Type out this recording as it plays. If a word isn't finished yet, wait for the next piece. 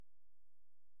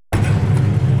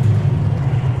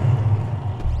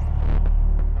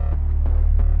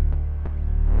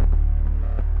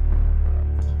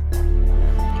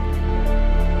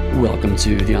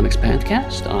to the Onyx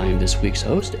Pathcast. I'm this week's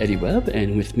host, Eddie Webb,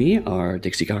 and with me are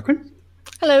Dixie Cochran.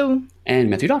 Hello. And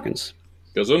Matthew Dawkins.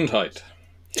 Gesundheit.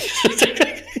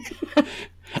 I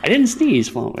didn't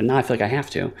sneeze, well, and now I feel like I have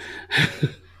to.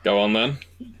 Go on then.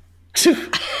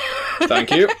 Thank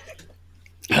you.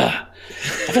 I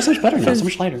feel so much better now, so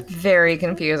much lighter. Very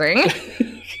confusing.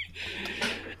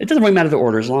 It doesn't really matter the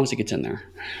order as long as it gets in there.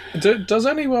 Does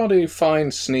anybody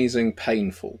find sneezing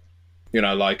painful? You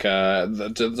know, like,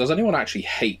 does anyone actually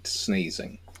hate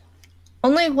sneezing?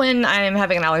 Only when I'm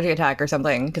having an allergy attack or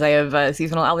something, because I have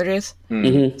seasonal allergies.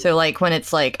 Mm-hmm. So, like, when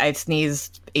it's like I've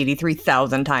sneezed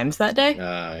 83,000 times that day,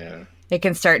 Yeah. it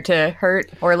can start to hurt.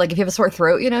 Or, like, if you have a sore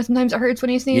throat, you know, sometimes it hurts when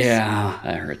you sneeze. Yeah,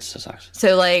 that hurts. That sucks.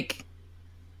 So, like,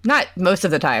 not most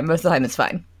of the time. Most of the time it's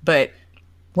fine. But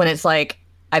when it's like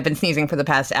I've been sneezing for the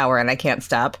past hour and I can't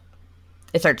stop,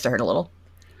 it starts to hurt a little.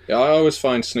 Yeah, I always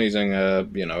find sneezing, a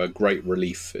great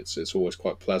relief. It's always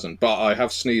quite pleasant. But I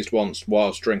have sneezed once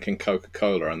whilst drinking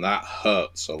Coca-Cola, and that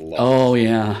hurts a lot. Oh,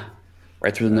 yeah.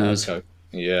 Right through the nose.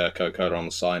 Coca-Cola on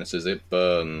the sinuses. It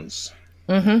burns.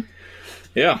 Mm-hmm.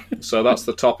 Yeah, so that's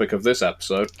the topic of this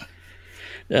episode.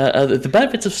 The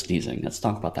benefits of sneezing. Let's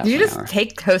talk about that Did you for just an hour.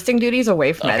 take hosting duties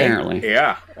away from Eddie? Apparently.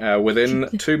 Yeah, within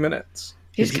 2 minutes.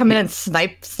 You just come in and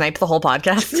snipe the whole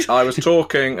podcast? I was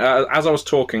talking, as I was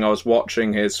talking, I was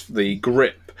watching the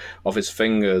grip of his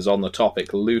fingers on the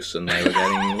topic loosen. They were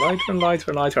getting lighter and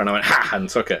lighter and lighter, and I went, ha, and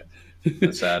took it.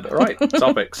 And said, all right,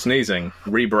 topic, sneezing,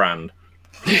 rebrand.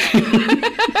 This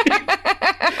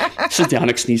is the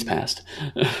Onyx Sneeze Past.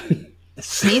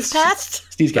 Sneeze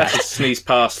past? Sneeze Better Past. sneeze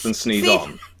past than sneeze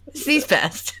on. Sneeze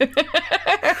past.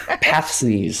 Path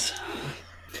sneeze.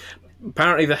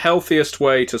 Apparently the healthiest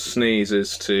way to sneeze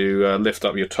is to lift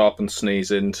up your top and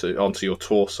sneeze onto your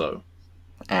torso.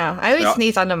 Oh, I always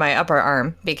sneeze onto my upper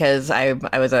arm because I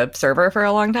was a server for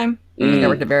a long time. I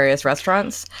worked at various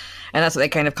restaurants, and that's what they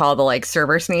kind of call the like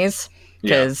server sneeze.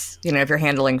 Because, you know, if you're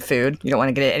handling food, you don't want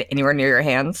to get it anywhere near your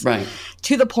hands. Right.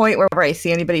 To the point where I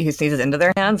see anybody who sneezes into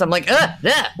their hands, I'm like,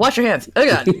 wash your hands. Oh,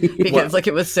 God. Because, like,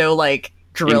 it was so, like,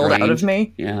 drilled out of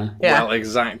me. Yeah. Well,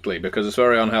 exactly, because it's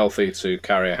very unhealthy to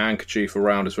carry a handkerchief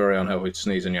around. It's very unhealthy to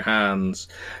sneeze in your hands.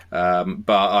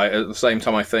 But at the same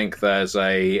time, I think there's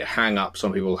a hang-up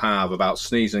some people have about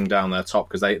sneezing down their top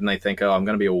because they think, oh, I'm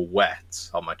going to be all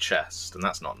wet on my chest, and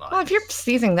that's not nice. Well, if you're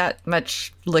sneezing that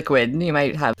much liquid, you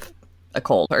might have a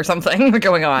cold or something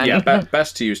going on. Yeah,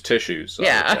 best to use tissues.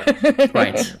 Yeah.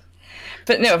 Right.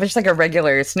 But no, if it's like a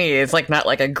regular sneeze, like not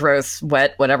like a gross,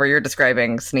 wet, whatever you're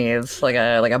describing sneeze, like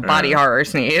a body horror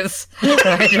sneeze.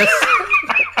 I just,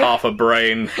 Half a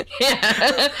brain.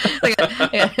 yeah, like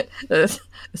a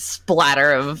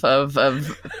splatter of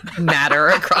matter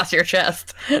across your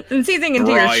chest. And sneezing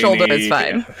into your shoulder is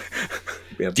fine.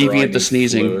 Yeah, Deviant the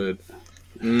sneezing. Fluid.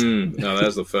 No,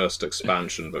 there's the first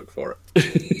expansion book for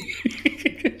it.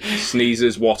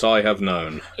 Sneezes what I have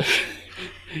known.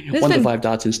 There's 1 to been 5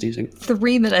 dots in sneezing.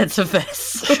 3 minutes of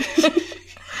this.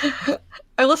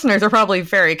 Our listeners are probably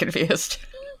very confused.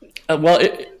 Well,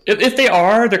 if they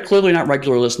are, they're clearly not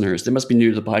regular listeners. They must be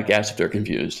new to the podcast if they're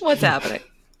confused. What's happening?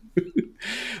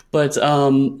 But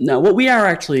no, what we are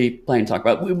actually planning to talk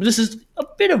about, this is a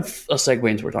bit of a segue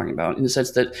into what we're talking about, in the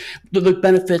sense that the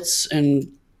benefits and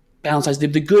balance, the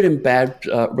good and bad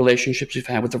relationships we've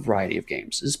had with a variety of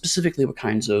games, and specifically what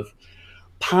kinds of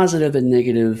positive and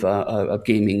negative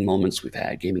gaming moments we've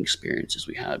had, gaming experiences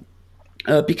we had.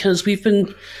 Because we've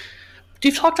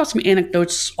talked about some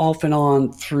anecdotes off and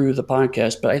on through the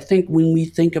podcast, but I think when we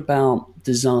think about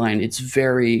design, it's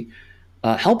very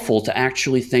helpful to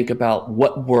actually think about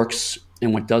what works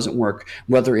and what doesn't work,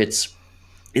 whether it's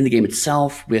in the game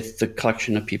itself with the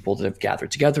collection of people that have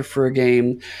gathered together for a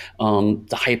game,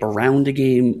 the hype around a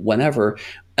game, whenever.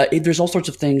 There's all sorts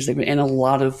of things, and a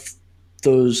lot of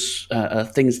those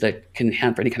things that can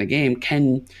happen for any kind of game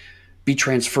can be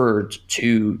transferred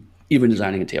to even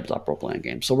designing a tabletop role-playing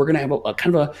game. So we're going to have a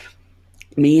kind of a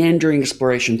meandering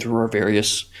exploration through our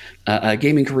various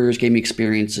gaming careers, gaming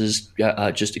experiences,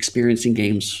 just experiencing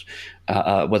games,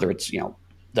 whether it's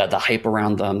the hype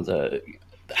around them,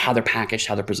 how they're packaged,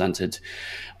 how they're presented,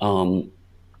 and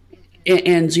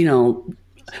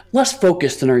less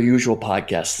focused than our usual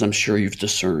podcasts. I'm sure you've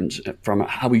discerned from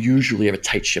how we usually have a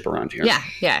tight ship around here.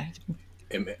 Yeah.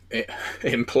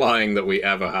 Implying that we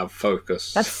ever have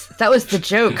focus. That was the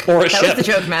joke. Or a that ship. was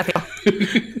the joke, Matthew.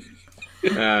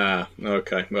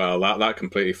 Okay. Well, that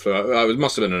completely it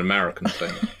must have been an American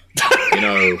thing.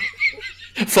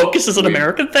 Focus is an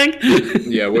American thing?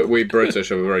 Yeah, we British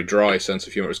have a very dry sense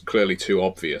of humor. It's clearly too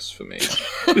obvious for me.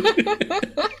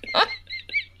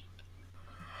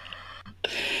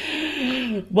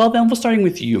 Well, then we're starting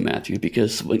with you, Matthew,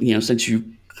 because since you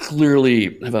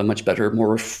clearly have a much better, more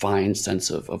refined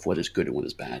sense of what is good and what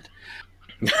is bad.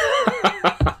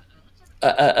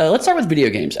 Let's start with video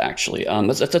games, actually.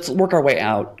 Let's work our way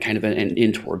out kind of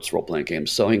in towards role-playing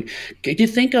games. So do you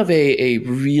think of a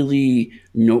really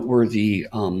noteworthy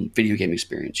video game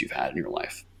experience you've had in your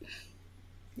life?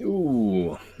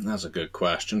 Ooh, that's a good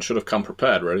question. Should have come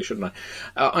prepared, really, shouldn't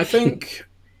I? I think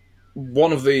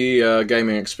one of the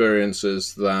gaming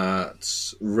experiences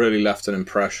that really left an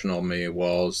impression on me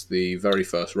was the very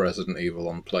first Resident Evil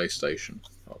on PlayStation,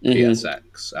 or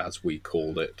PSX, as we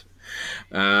called it.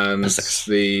 And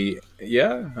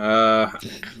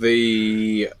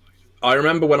I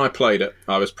remember when I played it,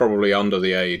 I was probably under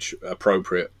the age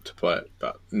appropriate to play it,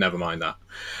 but never mind that.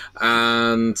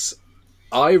 And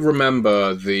I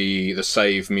remember the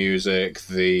save music,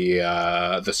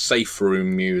 the safe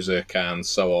room music, and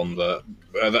so on that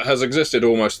has existed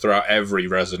almost throughout every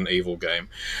Resident Evil game,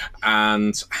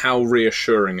 and how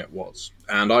reassuring it was.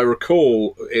 And I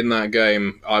recall in that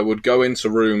game, I would go into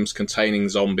rooms containing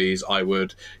zombies, I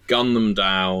would gun them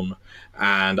down,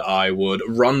 and I would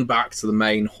run back to the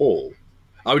main hall.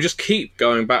 I would just keep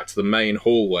going back to the main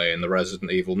hallway in the Resident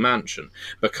Evil mansion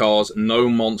because no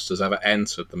monsters ever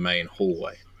entered the main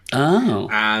hallway. Oh.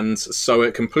 And so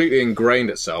it completely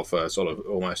ingrained itself, sort of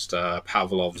almost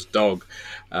Pavlov's dog,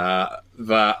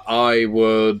 that I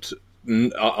would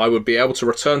be able to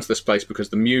return to this place because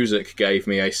the music gave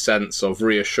me a sense of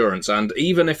reassurance. And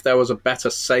even if there was a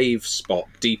better save spot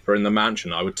deeper in the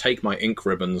mansion, I would take my ink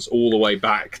ribbons all the way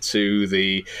back to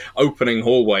the opening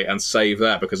hallway and save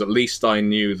there, because at least I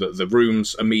knew that the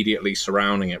rooms immediately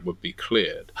surrounding it would be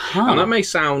cleared. And that may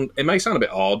sound a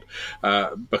bit odd,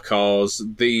 because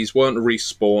these weren't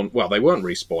they weren't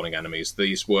respawning enemies.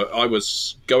 I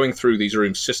was going through these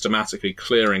rooms systematically,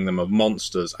 clearing them of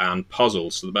monsters and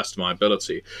puzzles to the best of my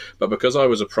ability, but because I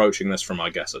was approaching this from, I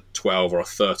guess, a 12 or a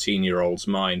 13-year-old's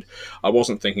mind, I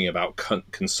wasn't thinking about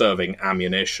conserving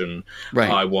ammunition.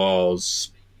 Right. I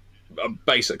was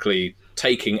basically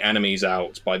taking enemies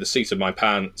out by the seat of my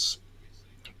pants,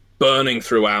 burning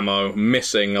through ammo,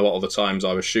 missing a lot of the times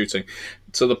I was shooting,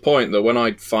 to the point that when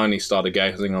I finally started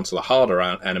getting onto the harder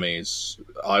enemies,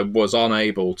 I was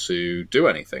unable to do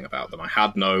anything about them. I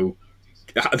had no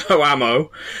ammo,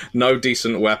 no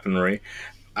decent weaponry.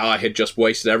 I had just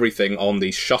wasted everything on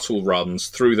these shuttle runs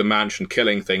through the mansion,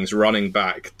 killing things, running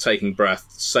back, taking breath,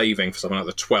 saving for something like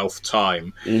the 12th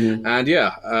time. Mm-hmm. And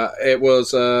it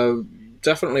was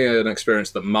definitely an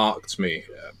experience that marked me,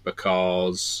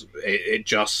 because it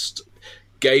just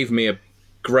gave me a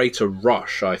greater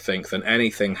rush, I think, than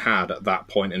anything had at that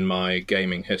point in my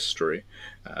gaming history.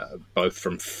 Both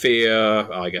from fear,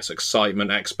 I guess,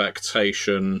 excitement,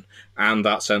 expectation, and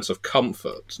that sense of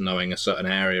comfort, knowing a certain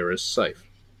area is safe.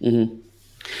 Mm-hmm.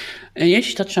 And you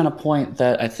actually touched on a point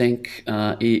that I think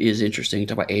is interesting.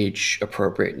 Talk about age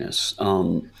appropriateness.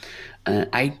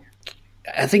 I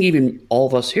think even all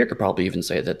of us here could probably even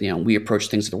say that we approach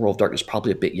things in the World of Darkness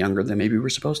probably a bit younger than maybe we were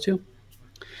supposed to.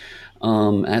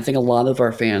 And I think a lot of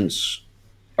our fans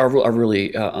are really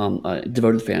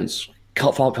devoted fans.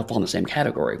 Fall in the same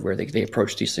category where they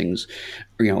approach these things,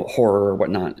 horror or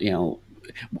whatnot,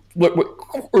 what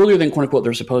earlier than quote unquote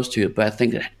they're supposed to. But I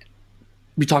think that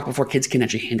we talked before, kids can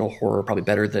actually handle horror probably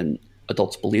better than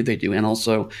adults believe they do, and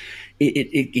also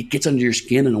it gets under your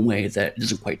skin in a way that it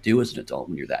doesn't quite do as an adult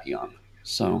when you're that young.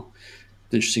 So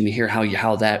it's interesting to hear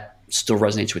how that still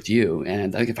resonates with you,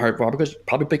 and I think it's hard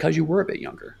probably because you were a bit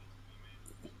younger.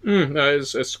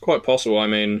 It's quite possible. I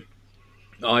mean,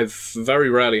 I've very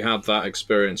rarely had that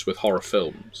experience with horror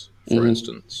films, for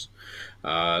instance,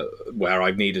 where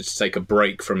I needed to take a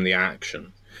break from the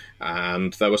action.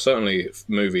 And there were certainly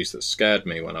movies that scared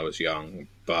me when I was young,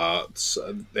 but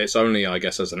it's only, I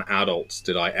guess, as an adult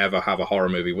did I ever have a horror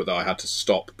movie that I had to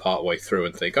stop partway through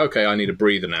and think, okay, I need a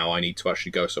breather now. I need to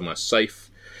actually go somewhere safe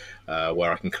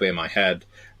where I can clear my head.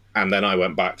 And then I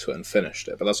went back to it and finished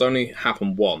it. But that's only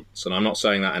happened once, and I'm not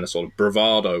saying that in a sort of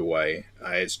bravado way.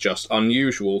 It's just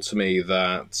unusual to me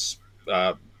that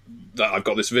I've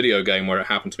got this video game where it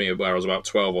happened to me where I was about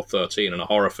 12 or 13, and a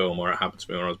horror film where it happened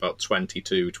to me when I was about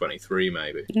 22, 23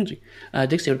 maybe.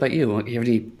 Dixie, what about you? You have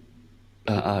any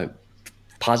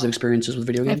positive experiences with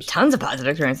video games? I have tons of positive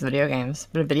experiences with video games.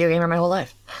 I've been a video gamer my whole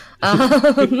life.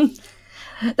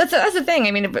 That's the thing.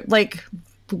 I mean, like,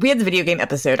 we had the video game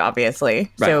episode, obviously.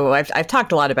 Right. So I've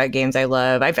talked a lot about games I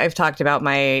love. I've talked about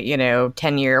my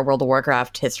 10-year World of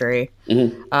Warcraft history,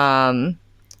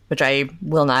 which I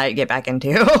will not get back into.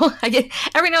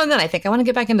 Every now and then I think I want to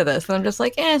get back into this, and I'm just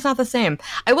like, it's not the same.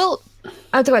 I'll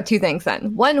talk about two things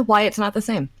then. One, why it's not the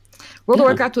same. World of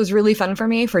Warcraft was really fun for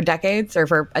me for a decade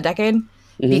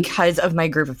because of my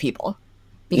group of people.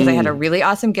 Because I had a really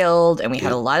awesome guild and we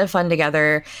had a lot of fun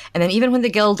together. And then even when the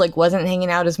guild like wasn't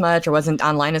hanging out as much or wasn't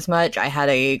online as much, I had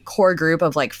a core group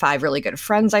of like 5 really good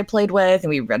friends I played with, and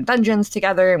we ran dungeons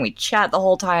together and we chat the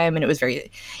whole time, and it was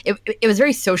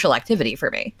very social activity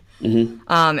for me. And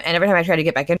every time I try to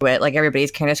get back into it, like everybody's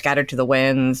kind of scattered to the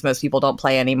winds. Most people don't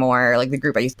play anymore, like the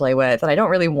group I used to play with, and I don't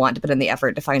really want to put in the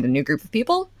effort to find a new group of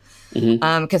people.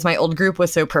 Because my old group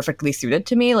was so perfectly suited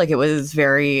to me. Like it was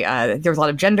very, there was a lot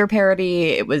of gender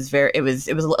parity. It was a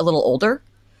little older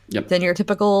than your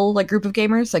typical like group of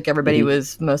gamers. Like everybody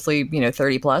was mostly,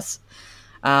 30 plus.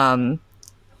 Trying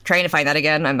to find that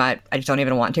again. I just don't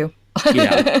even want to.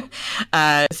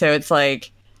 So it's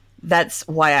like, that's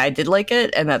why I did like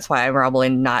it. And that's why I'm probably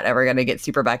not ever going to get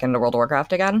super back into World of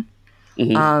Warcraft again.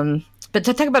 But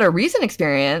to talk about a recent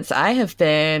experience, I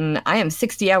am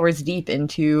 60 hours deep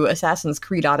into Assassin's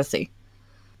Creed Odyssey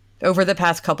over the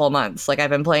past couple months. Like I've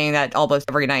been playing that almost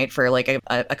every night for like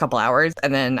a couple hours.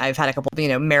 And then I've had a couple,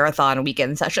 marathon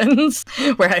weekend sessions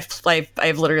where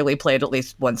I've literally played at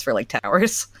least once for like 10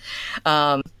 hours.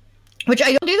 Which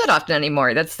I don't do that often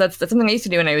anymore. That's something I used to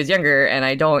do when I was younger, and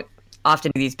I don't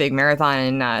often do these big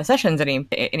marathon sessions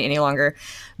any longer.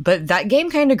 But that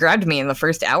game kind of grabbed me in the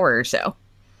first hour or so.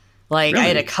 Like, really? I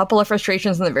had a couple of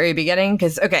frustrations in the very beginning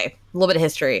because, okay, a little bit of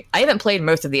history. I haven't played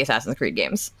most of the Assassin's Creed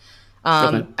games.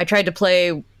 I tried to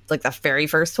play, like, the very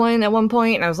first one at one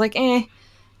point, and I was like,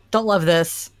 don't love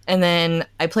this. And then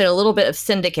I played a little bit of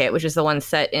Syndicate, which is the one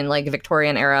set in, like,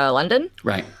 Victorian-era London.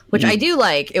 Right. Which I do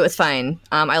like. It was fine.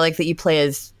 I like that you play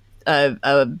as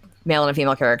a male and a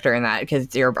female character in that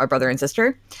because you're a brother and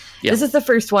sister. Yeah. This is the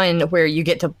first one where you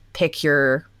get to pick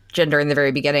your gender in the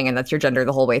very beginning, and that's your gender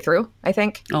the whole way through, I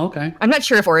think. Oh, okay. I'm not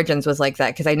sure if Origins was like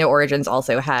that, because I know Origins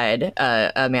also had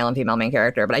a male and female main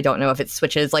character, but I don't know if it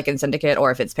switches like in Syndicate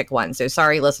or if it's pick one. So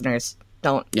sorry, listeners,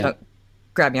 don't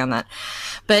grab me on that.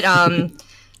 But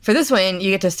for this one,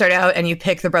 you get to start out and you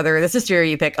pick the brother or the sister.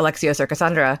 You pick Alexios or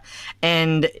Cassandra,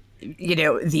 and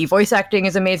the voice acting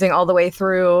is amazing all the way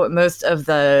through. Most of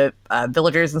the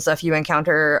villagers and stuff you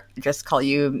encounter just call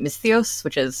you Misthios,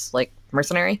 which is like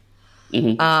mercenary.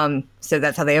 So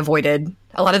that's how they avoided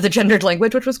a lot of the gendered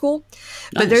language, which was cool. Nice.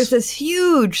 But there's this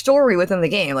huge story within the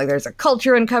game. Like there's a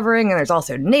culture uncovering, and there's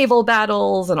also naval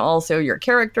battles, and also your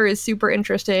character is super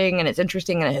interesting, and it's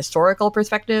interesting in a historical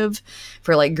perspective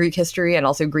for like Greek history and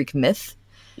also Greek myth.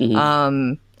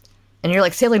 And you're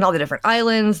like sailing all the different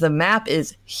islands. The map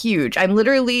is huge. I'm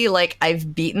literally like,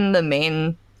 I've beaten the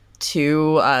main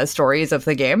 2 stories of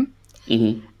the game,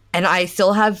 and I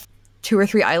still have 2 or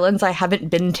 3 islands I haven't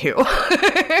been to.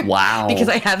 Wow. Because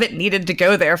I haven't needed to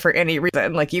go there for any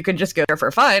reason. Like, you can just go there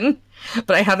for fun,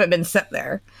 but I haven't been sent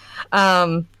there.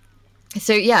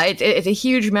 So yeah, it's a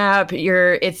huge map.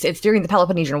 It's during the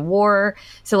Peloponnesian War.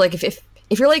 So like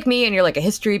if you're like me and you're like a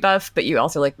history buff, but you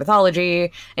also like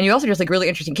mythology, and you also just like really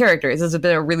interesting characters, this has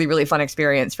been a really, really fun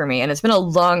experience for me. And it's been a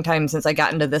long time since I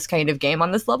got into this kind of game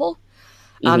on this level.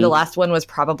 The last one was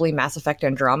probably Mass Effect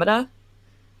Andromeda.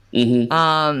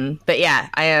 But yeah,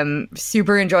 I am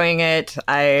super enjoying it.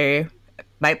 I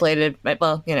might play it.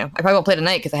 Well, I probably won't play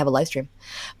tonight because I have a live stream,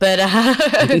 but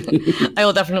I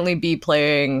will definitely be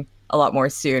playing a lot more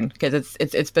soon because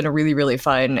it's been a really, really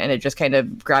fun, and it just kind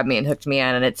of grabbed me and hooked me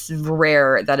in. And it's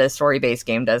rare that a story-based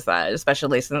game does that,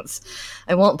 especially since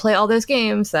I won't play all those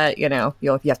games that you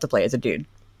have to play as a dude.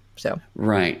 So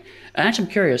right. Actually,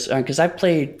 I'm curious because I've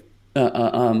played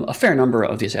a fair number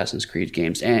of the Assassin's Creed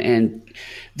games, and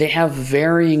they have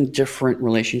varying different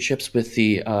relationships with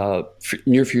the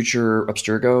near future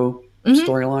Abstergo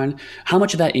storyline. How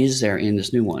much of that is there in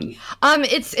this new one?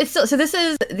 It's still, so this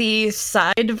is the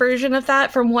side version of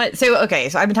that from what, so I've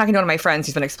been talking to one of my friends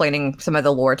who's been explaining some of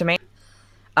the lore to me,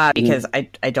 because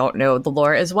I don't know the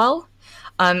lore as well.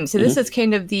 So this is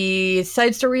kind of the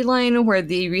side storyline where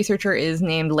the researcher is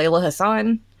named Layla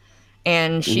Hassan,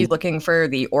 and she's looking for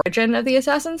the origin of the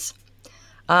assassins.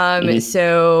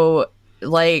 So,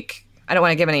 like, I don't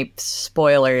want to give any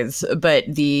spoilers, but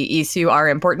the Isu are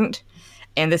important.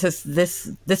 And this is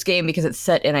this game, because it's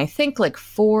set in, I think, like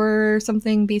 4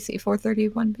 something BC,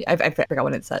 431 BC. I forgot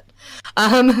when it's set.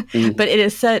 But it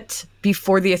is set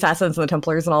before the Assassins and the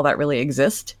Templars and all that really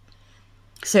exist.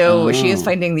 So she is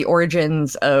finding the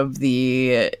origins of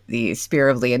the Spear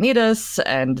of Leonidas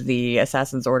and the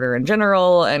Assassin's Order in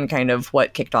general, and kind of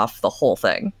what kicked off the whole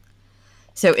thing.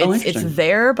 So it's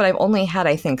there, but I've only had,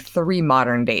 I think, 3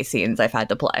 modern day scenes I've had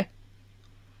to play.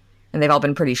 And they've all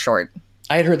been pretty short.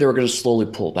 I had heard they were going to slowly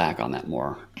pull back on that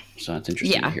more. So it's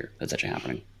interesting to hear that's actually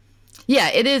happening. Yeah,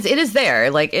 it is. It is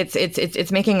there. Like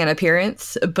it's making an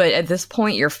appearance, but at this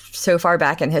point, you're so far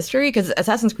back in history because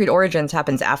Assassin's Creed Origins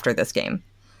happens after this game,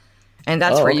 and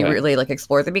that's where you really like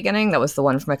explore the beginning. That was the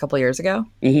one from a couple years ago.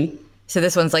 Mm-hmm. So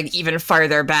this one's like even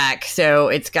farther back. So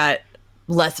it's got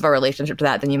less of a relationship to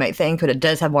that than you might think, but it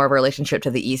does have more of a relationship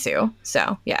to the Isu.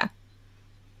 So yeah,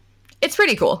 it's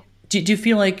pretty cool. Do you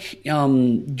feel like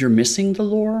you're missing the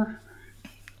lore?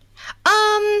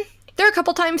 There are a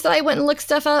couple times that I went and looked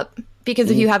stuff up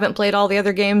because if you haven't played all the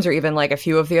other games or even like a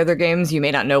few of the other games, you may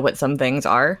not know what some things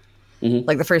are. Mm-hmm.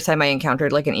 Like the first time I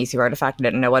encountered like an Isu artifact, I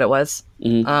didn't know what it was.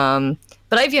 Mm-hmm.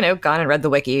 But I've, gone and read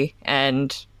the wiki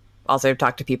and also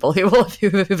talked to people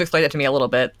who've explained it to me a little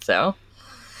bit. So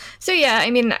yeah,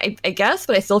 I mean, I guess,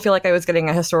 but I still feel like I was getting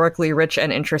a historically rich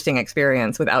and interesting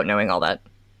experience without knowing all that.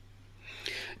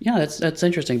 Yeah, that's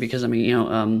interesting because, I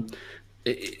mean,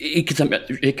 it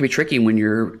can be tricky when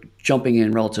you're jumping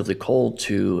in relatively cold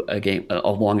to a game, a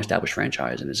long-established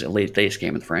franchise, and it's a latest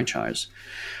game of the franchise.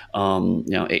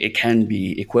 It can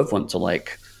be equivalent to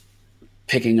like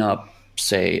picking up,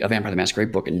 say, a Vampire the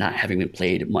Masquerade book and not having been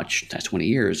played much in the past 20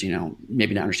 years.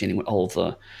 Maybe not understanding what all of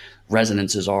the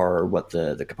resonances are or what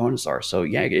the components are. So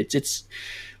yeah,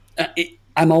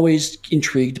 I'm always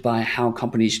intrigued by how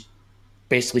companies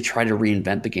basically try to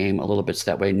reinvent the game a little bit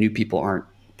so that way new people aren't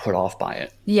put off by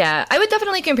it. Yeah, I would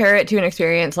definitely compare it to an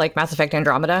experience like Mass Effect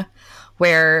Andromeda,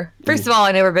 where, first of all,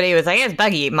 I know everybody was like, it's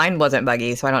buggy. Mine wasn't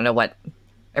buggy, so I don't know what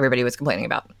everybody was complaining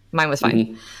about. Mine was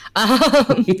fine.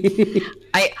 I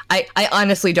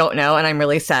honestly don't know, and I'm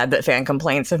really sad that fan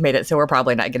complaints have made it so we're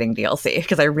probably not getting DLC,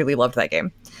 because I really loved that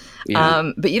game.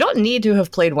 Yeah. But you don't need to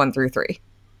have played 1 through 3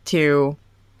 to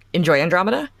enjoy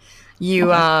Andromeda. You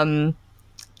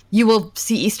will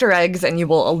see Easter eggs, and you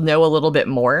will know a little bit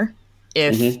more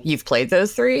if you've played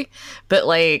those 3, but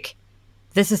like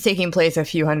this is taking place a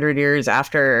few hundred years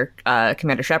after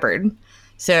Commander Shepard.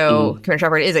 So Commander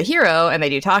Shepard is a hero, and they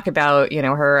do talk about,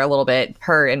 her a little bit,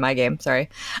 her in my game, sorry,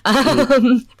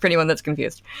 for anyone that's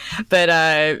confused.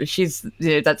 But she's,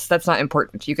 that's not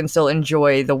important. You can still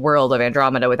enjoy the world of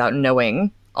Andromeda without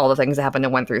knowing all the things that happen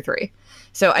in 1 through 3.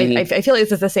 So I feel like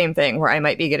this is the same thing where I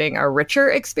might be getting a richer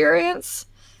experience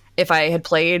if I had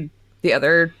played the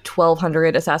other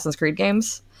 1,200 Assassin's Creed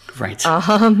games. Right.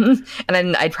 And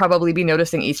then I'd probably be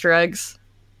noticing Easter eggs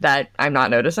that I'm not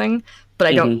noticing, but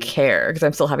I don't care because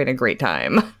I'm still having a great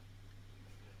time.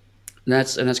 And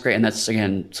that's great. And that's,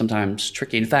 again, sometimes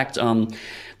tricky. In fact,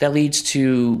 that leads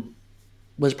to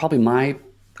was probably my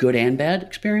good and bad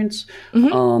experience,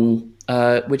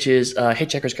 which is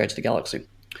Hitchhiker's Guide to the Galaxy.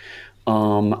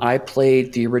 I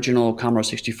played the original Commodore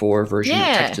 64 version of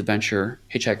text adventure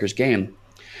Hitchhiker's game.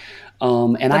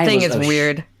 And that thing is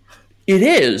weird. It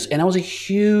is, and I was a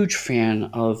huge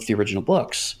fan of the original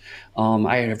books.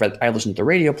 I listened to the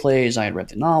radio plays. I had read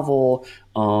the novel.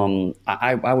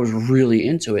 I was really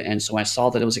into it, and so I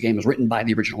saw that it was a game that was written by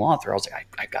the original author. I was like,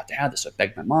 I got to have this. I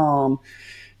begged my mom.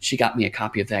 She got me a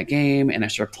copy of that game, and I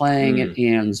started playing it.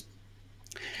 And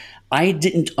I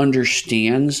didn't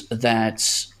understand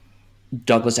that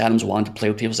Douglas Adams wanted to play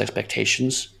with people's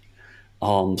expectations.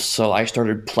 So I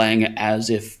started playing it as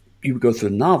if you would go through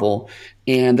the novel,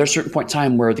 and there's a certain point in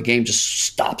time where the game just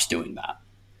stops doing that.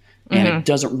 And it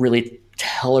doesn't really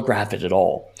telegraph it at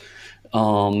all.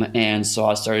 And so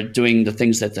I started doing the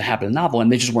things that happened in the novel,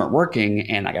 and they just weren't working,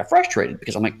 and I got frustrated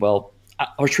because I'm like, well, I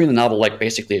was treating the novel like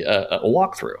basically a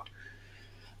walkthrough.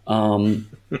 And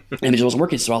it just wasn't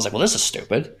working, so I was like, well, this is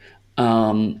stupid.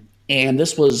 And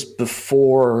this was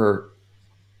before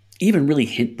even really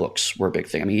hint books were a big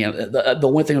thing. I mean, the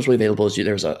one thing that was really available is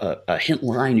there was a hint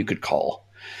line you could call.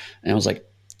 And it was like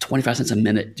 25 cents a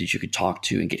minute that you could talk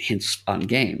to and get hints on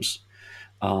games.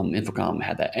 Infocom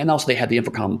had that. And also they had the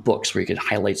Infocom books where you could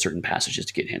highlight certain passages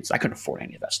to get hints. I couldn't afford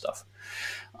any of that stuff.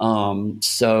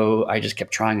 So I just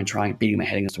kept trying, beating my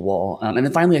head against the wall. And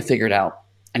then finally I figured out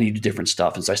I need to do different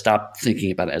stuff. And so I stopped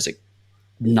thinking about it as a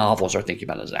novel, started thinking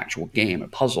about it as an actual game, a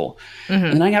puzzle.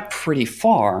 And then I got pretty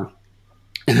far.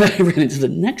 And then I ran into the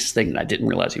next thing that I didn't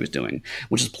realize he was doing,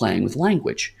 which is playing with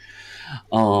language.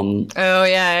 Oh,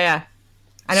 yeah.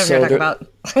 I know what you're talking about.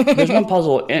 There's one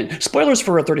puzzle, and spoilers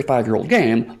for a 35-year-old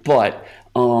game, but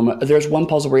there's one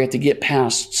puzzle where you have to get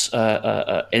past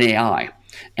an AI,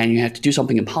 and you have to do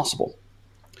something impossible.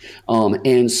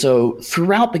 And so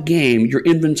throughout the game, your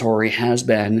inventory has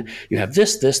been, you have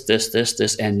this,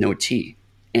 and no tea.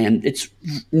 And it's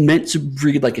meant to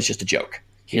read like it's just a joke.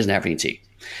 He doesn't have any tea.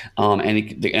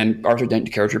 And Arthur Dent,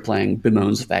 the character playing,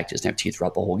 bemoans the fact he doesn't have teeth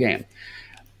throughout the whole game.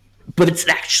 But it's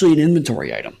actually an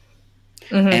inventory item.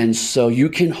 And so you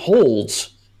can hold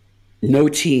no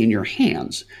tea in your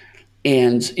hands.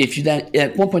 And if you then,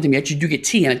 at one point in the game, you do get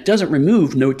T, and it doesn't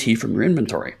remove no T from your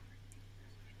inventory.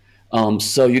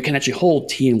 So you can actually hold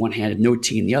T in one hand and no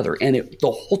T in the other. And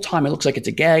the whole time it looks like it's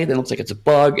a gag, then it looks like it's a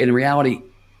bug. And in reality,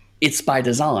 it's by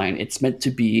design. It's meant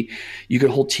to be, you can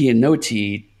hold T and no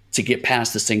T to get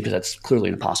past this thing because that's clearly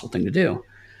an impossible thing to do.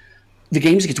 The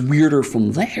game just gets weirder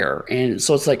from there. And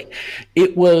so it's like,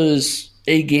 it was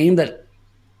a game that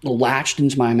latched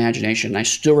into my imagination. I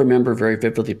still remember very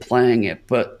vividly playing it,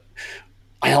 but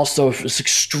I also, it's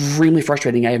extremely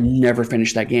frustrating. I have never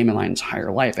finished that game in my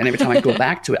entire life. And every time I go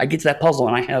back to it, I get to that puzzle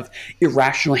and I have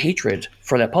irrational hatred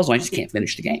for that puzzle. I just can't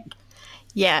finish the game.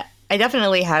 Yeah, I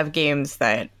definitely have games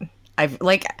that I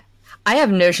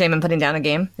have no shame in putting down a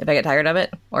game if I get tired of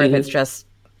it or if it's just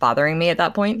bothering me at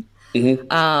that point. We've talked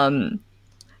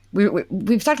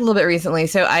a little bit recently.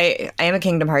 So I am a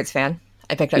Kingdom Hearts fan.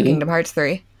 I picked up Kingdom Hearts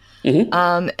 3.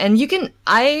 And you can,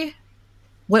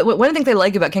 one of the things I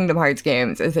like about Kingdom Hearts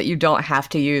games is that you don't have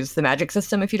to use the magic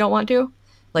system if you don't want to.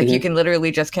 Like, you can literally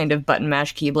just kind of button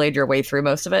mash Keyblade your way through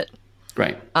most of it.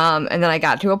 Right. And then I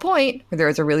got to a point where there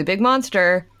was a really big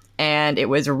monster, and it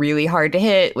was really hard to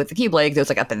hit with the Keyblade because it was,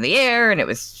 like, up in the air, and it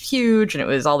was huge, and it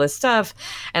was all this stuff.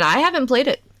 And I haven't played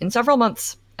it in several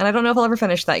months, and I don't know if I'll ever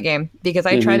finish that game because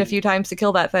I tried a few times to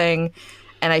kill that thing,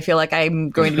 and I feel like I'm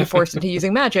going to be forced into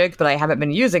using magic, but I haven't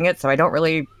been using it, so I don't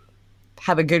really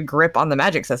have a good grip on the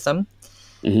magic system.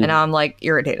 And now I'm like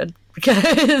irritated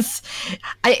because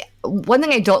one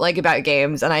thing I don't like about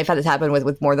games, and I've had this happen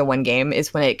with more than one game,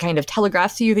 is when it kind of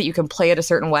telegraphs to you that you can play it a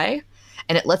certain way,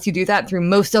 and it lets you do that through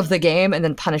most of the game and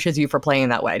then punishes you for playing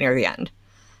that way near the end.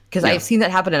 Because I've seen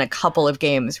that happen in a couple of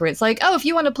games where it's like, oh, if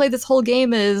you want to play this whole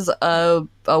game as a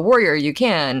warrior, you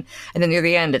can. And then near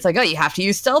the end, it's like, oh, you have to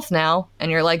use stealth now.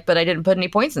 And you're like, but I didn't put any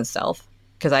points in stealth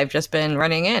because I've just been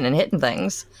running in and hitting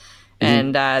things.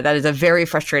 And that is a very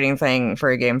frustrating thing for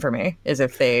a game for me, is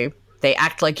if they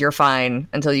act like you're fine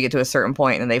until you get to a certain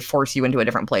point and they force you into a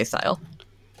different play style.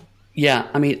 Yeah,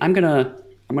 I mean, I'm gonna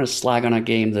slag on a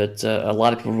game that a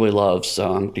lot of people really love,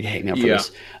 so I'm gonna hate me up for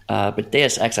this. But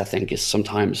Deus Ex, I think, is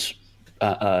sometimes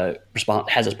has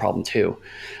this problem too,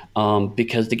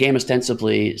 because the game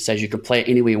ostensibly says you can play it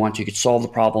any way you want to. You can solve the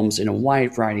problems in a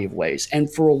wide variety of ways,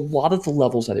 and for a lot of the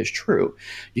levels, that is true.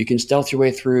 You can stealth your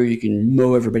way through. You can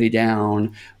mow everybody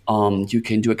down. You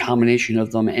can do a combination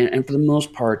of them, and for the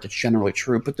most part, that's generally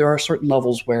true. But there are certain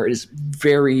levels where it is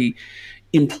very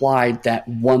implied that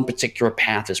one particular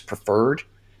path is preferred.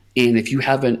 And if you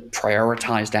haven't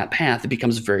prioritized that path, it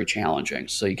becomes very challenging.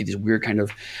 So you get these weird kind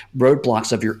of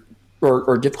roadblocks of your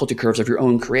or difficulty curves of your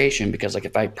own creation, because like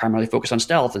if I primarily focus on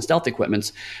stealth and stealth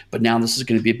equipments, but now this is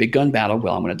going to be a big gun battle,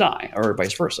 well, I'm going to die, or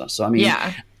vice versa. So I mean,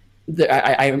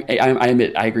 I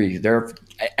admit, I agree.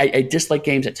 I dislike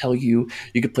games that tell you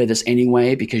you could play this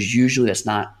anyway, because usually that's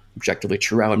not objectively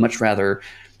true. I would much rather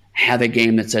have a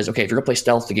game that says, okay, if you're going to play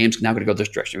stealth, the game's now going to go this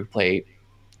direction. If you play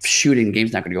shooting, the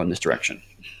game's not going to go in this direction.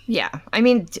 Yeah, I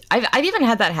mean, I've even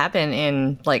had that happen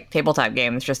in like tabletop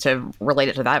games, just to relate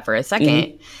it to that for a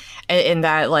second. In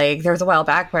that, like, there was a while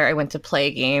back where I went to play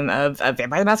a game of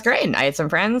Vampire the Masquerade. I had some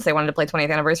friends; they wanted to play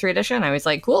 20th Anniversary Edition. I was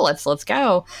like, "Cool, let's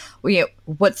go."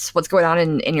 What's going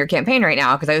on in your campaign right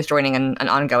now? Because I was joining an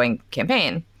ongoing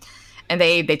campaign, and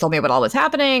they told me about all that's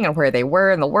happening and where they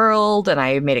were in the world, and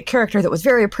I made a character that was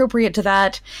very appropriate to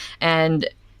that, and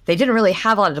they didn't really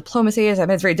have a lot of diplomacy. I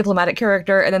made a very diplomatic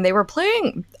character, and then they were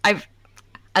playing. I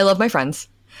love my friends,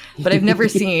 but I've never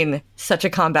seen such a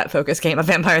combat-focused game of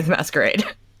Vampire the Masquerade.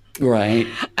 Right.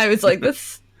 I was like,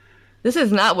 this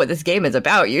is not what this game is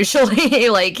about usually.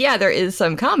 Like, yeah, there is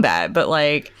some combat, but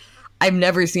like, I've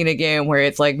never seen a game where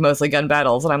it's like mostly gun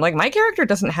battles. And I'm like, my character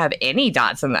doesn't have any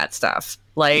dots in that stuff.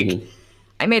 Like,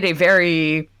 I made a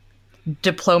very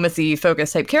diplomacy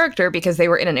focused type character because they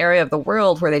were in an area of the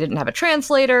world where they didn't have a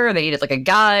translator and they needed like a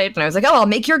guide. And I was like, oh, I'll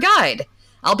make your guide.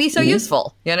 I'll be so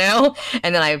useful, you know?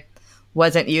 And then I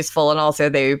wasn't useful, and also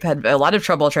they had a lot of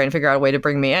trouble trying to figure out a way to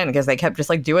bring me in because they kept just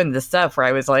like doing this stuff where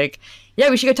I was like, yeah,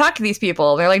 we should go talk to these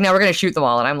people, and they're like, no, we're gonna shoot them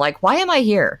all, and I'm like, why am I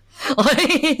here?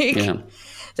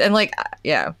 And like,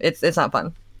 yeah, it's not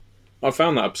fun. I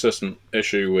found that a persistent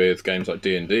issue with games like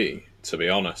D&D, to be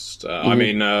honest. I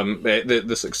mean,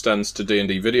 this extends to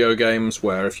D&D video games,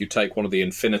 where if you take one of the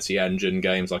Infinity Engine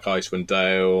games like Icewind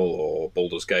Dale or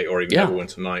Baldur's Gate or even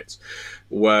Neverwinter Nights,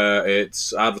 where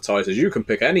it's advertised as you can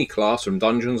pick any class from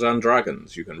Dungeons and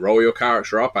Dragons, you can roll your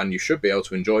character up, and you should be able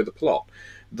to enjoy the plot.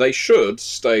 They should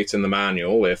state in the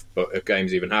manual, if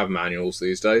games even have manuals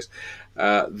these days,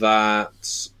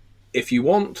 that if you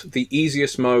want the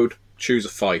easiest mode, choose a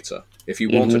fighter. If you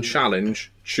want a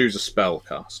challenge, choose a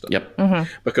spellcaster. Yep.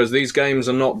 Because these games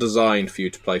are not designed for you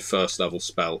to play first-level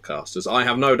spellcasters. I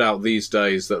have no doubt these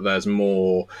days that there's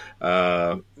more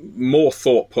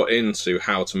thought put into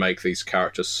how to make these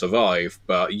characters survive,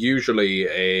 but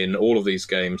usually in all of these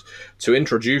games, to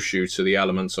introduce you to the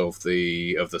elements of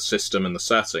the system and the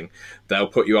setting, they'll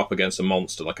put you up against a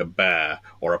monster like a bear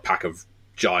or a pack of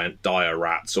giant dire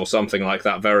rats or something like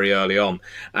that very early on.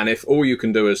 And if all you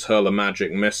can do is hurl a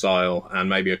magic missile and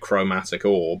maybe a chromatic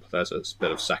orb, there's a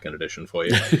bit of second edition for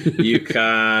you, you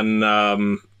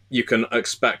can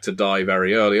expect to die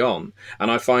very early on.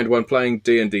 And I find when playing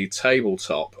D&D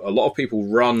tabletop, a lot of people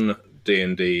run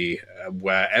D&D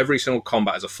where every single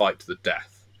combat is a fight to the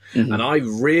death. Mm-hmm. And I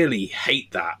really hate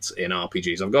that in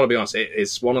RPGs. I've got to be honest,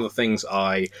 it's one of the things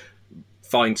I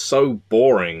find so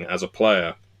boring as a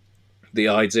player. The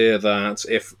idea that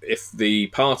if the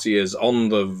party is on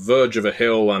the verge of a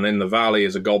hill and in the valley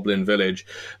is a goblin village,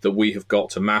 that we have got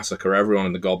to massacre everyone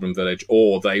in the goblin village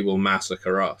or they will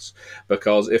massacre us.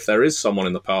 Because if there is someone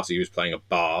in the party who's playing a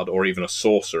bard or even a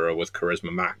sorcerer with charisma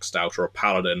maxed out or a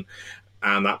paladin,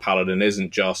 and that paladin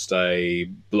isn't just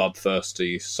a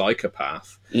bloodthirsty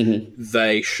psychopath,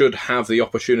 they should have the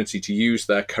opportunity to use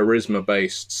their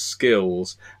charisma-based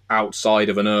skills outside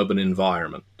of an urban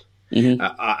environment.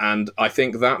 And I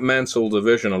think that mental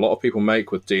division a lot of people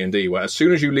make with D&D, where as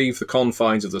soon as you leave the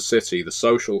confines of the city, the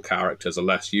social characters are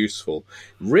less useful,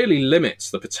 really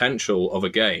limits the potential of a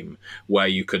game where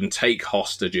you can take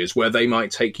hostages, where they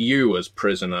might take you as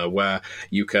prisoner, where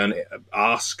you can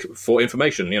ask for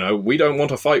information. You know, we don't want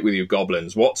to fight with you,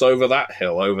 goblins. What's over that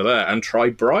hill over there? And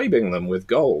try bribing them with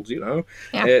gold, you know?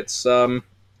 Yeah.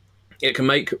 It can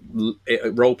make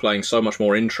role-playing so much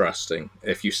more interesting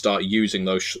if you start using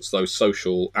those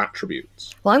social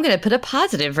attributes. Well, I'm going to put a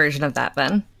positive version of that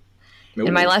then. Ooh.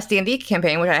 In my last D&D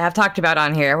campaign, which I have talked about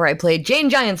on here, where I played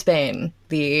Jane Giantsbane,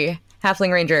 the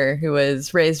halfling ranger who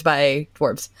was raised by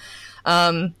dwarves.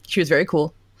 She was very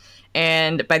cool.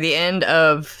 And by the end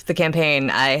of the campaign,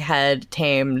 I had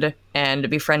tamed and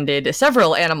befriended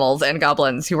several animals and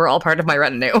goblins who were all part of my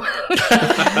retinue.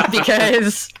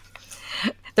 Because...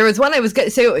 there was one I was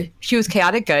good. So she was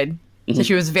chaotic good. So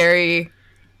she was very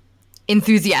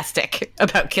enthusiastic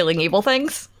about killing evil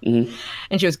things. And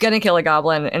she was going to kill a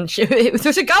goblin. And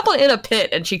there's a goblin in a pit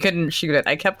and she couldn't shoot it.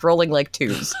 I kept rolling like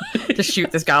 2s to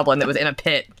shoot this goblin that was in a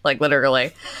pit, like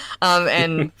literally.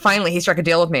 And finally he struck a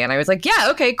deal with me and I was like, yeah,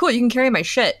 okay, cool. You can carry my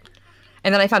shit.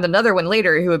 And then I found another one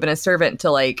later who had been a servant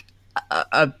to like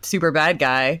a super bad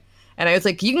guy. And I was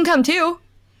like, you can come too.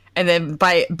 And then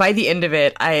by the end of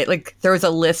it, there was a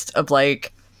list of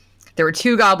there were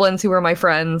 2 goblins who were my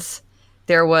friends.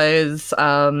 There was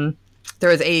a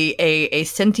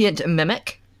sentient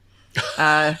mimic,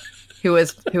 who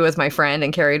was my friend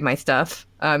and carried my stuff.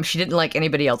 She didn't like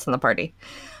anybody else in the party.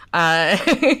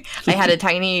 I had a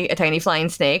tiny flying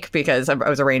snake because I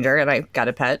was a ranger and I got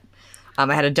a pet.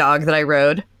 I had a dog that I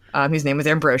rode, whose name was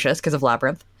Ambrosius because of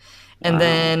Labyrinth. And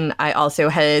then I also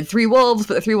had 3 wolves,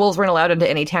 but the 3 wolves weren't allowed into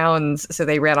any towns, so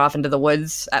they ran off into the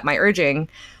woods at my urging.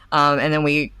 And then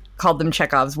we called them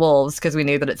Chekhov's wolves because we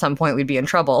knew that at some point we'd be in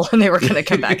trouble and they were going to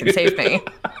come back and save me.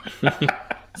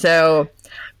 So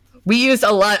we used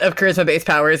a lot of charisma-based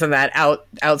powers in that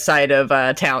outside of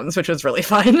towns, which was really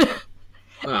fun.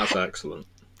 That's excellent.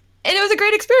 And it was a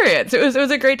great experience. It was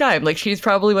a great time. Like, she's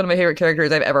probably one of my favorite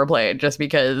characters I've ever played just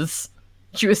because...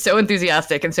 she was so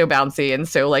enthusiastic and so bouncy and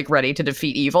so, ready to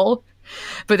defeat evil.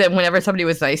 But then whenever somebody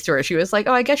was nice to her, she was like,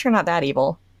 oh, I guess you're not that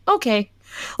evil. Okay.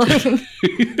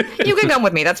 You can come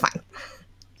with me. That's fine.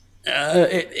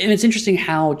 And it's interesting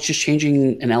how just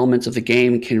changing an element of the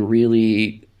game can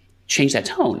really change that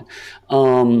tone.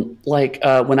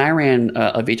 When I ran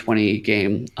a V20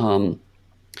 game,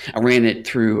 I ran it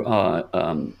through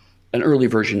an early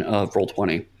version of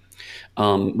Roll20.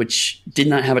 Which did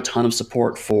not have a ton of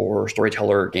support for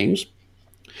storyteller games.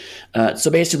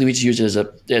 So basically, we just used it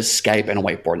as Skype and a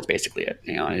whiteboard. Is basically it.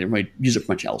 I didn't really use it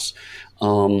for much else,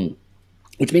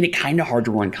 which made it kind of hard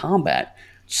to run combat.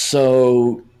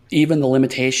 So even the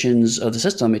limitations of the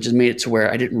system, it just made it to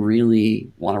where I didn't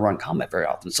really want to run combat very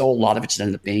often. So a lot of it just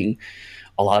ended up being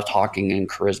a lot of talking and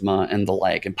charisma and the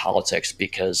like and politics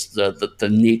because the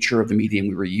nature of the medium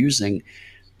we were using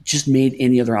just made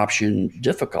any other option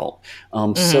difficult.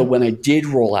 So when I did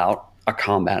roll out a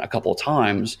combat a couple of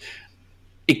times,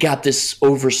 it got this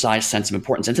oversized sense of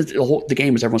importance. And since the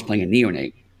game was everyone's playing a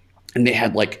neonate, and they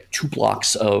had 2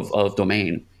 blocks of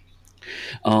domain,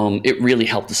 it really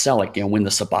helped to sell it. When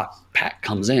the Sabbat pack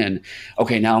comes in,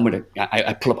 okay, now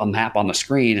I put up a map on the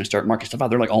screen and start marking stuff out.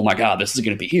 They're like, oh my God, this is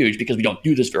going to be huge because we don't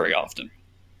do this very often.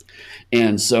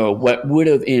 And so what would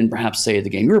have in perhaps say the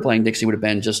game you were playing, Dixie, would have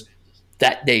been just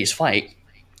that day's fight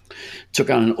took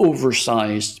on an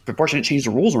oversized proportion. It changed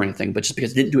the rules or anything, but just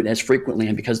because it didn't do it as frequently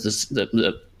and because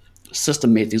the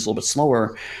system made things a little bit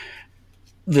slower,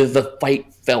 the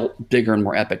fight felt bigger and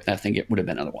more epic than I think it would have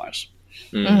been otherwise.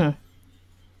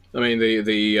 Mm-hmm. I mean,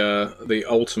 the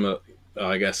ultimate,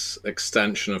 I guess,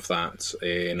 extension of that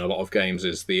in a lot of games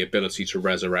is the ability to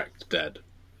resurrect dead.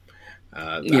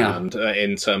 And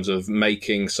in terms of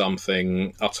making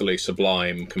something utterly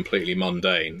sublime, completely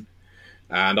mundane.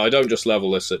 And I don't just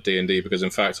level this at D&D, because in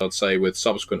fact I'd say with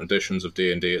subsequent editions of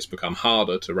D&D it's become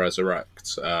harder to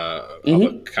resurrect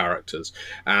other characters.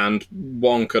 And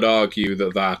one could argue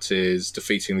that that is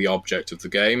defeating the object of the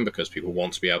game, because people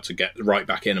want to be able to get right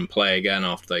back in and play again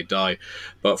after they die.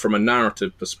 But from a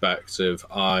narrative perspective,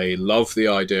 I love the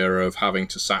idea of having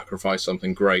to sacrifice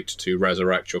something great to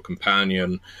resurrect your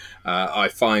companion. I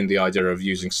find the idea of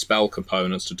using spell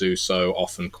components to do so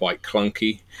often quite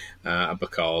clunky,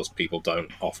 because people don't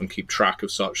often keep track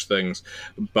of such things.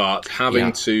 But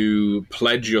having to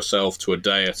pledge yourself to a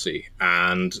deity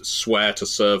and swear to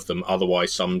serve them,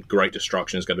 otherwise some great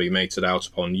destruction is going to be meted out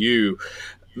upon you,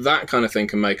 that kind of thing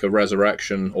can make a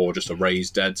resurrection or just a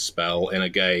raise dead spell in a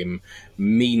game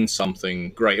mean something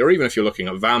great. Or even if you're looking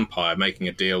at Vampire, making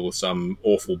a deal with some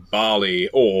awful Barley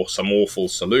or some awful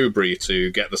Salubri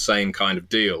to get the same kind of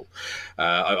deal.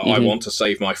 I want to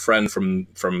save my friend from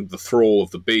the thrall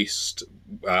of the beast.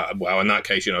 Well, in that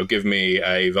case, give me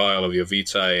a vial of your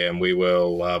vitae and we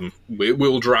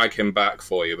will drag him back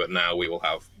for you, but now we will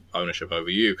have ownership over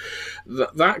you.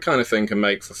 That kind of thing can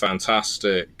make for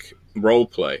fantastic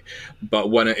roleplay,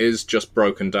 but when it is just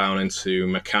broken down into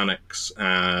mechanics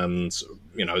and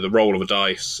the roll of a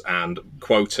dice and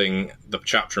quoting the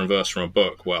chapter and verse from a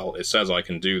book, well, it says I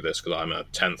can do this because I'm a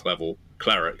 10th level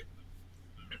cleric,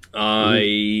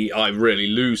 I really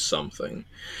lose something.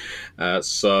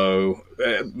 So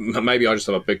maybe I just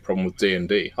have a big problem with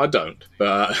D&D. I don't,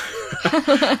 but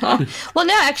well,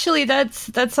 no, actually,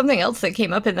 that's something else that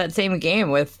came up in that same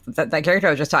game with that character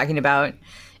I was just talking about.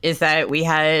 Is that we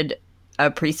had a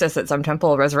priestess at some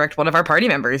temple resurrect one of our party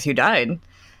members who died.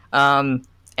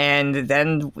 And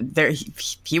then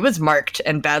he was marked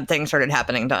and bad things started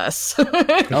happening to us.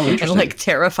 Oh, interesting. And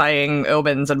terrifying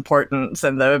omens and portents,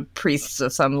 and the priests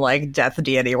of some death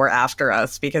deity were after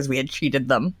us because we had cheated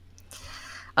them.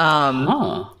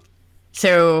 So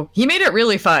he made it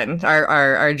really fun,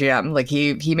 our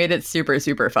GM. He made it super,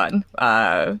 super fun.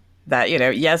 That,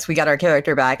 yes, we got our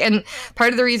character back. And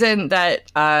part of the reason that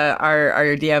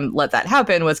our DM let that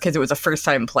happen was because it was a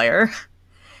first-time player.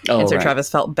 Oh, and so right. Travis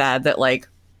felt bad that,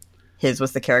 his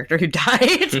was the character who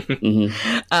died.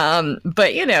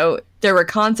 But, there were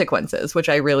consequences, which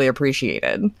I really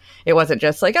appreciated. It wasn't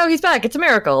just oh, he's back, it's a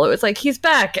miracle. It was he's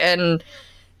back, and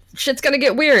shit's gonna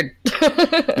get weird.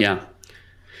 Yeah.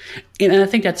 And I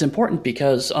think that's important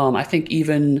because I think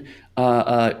even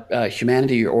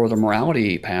humanity or the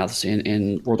morality paths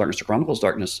in World Darkness or Chronicles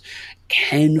Darkness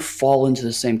can fall into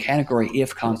the same category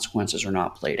if consequences are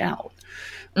not played out.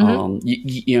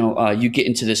 You get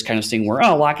into this kind of thing where,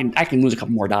 I can lose a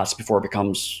couple more dots before it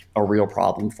becomes a real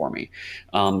problem for me.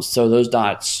 So those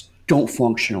dots don't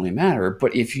functionally matter.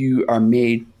 But if you are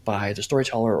made by the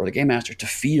storyteller or the game master to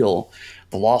feel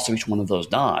the loss of each one of those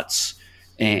dots,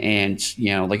 and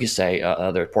like you say,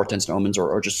 there are portents and omens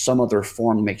or just some other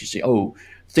form to make you say, oh,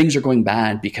 things are going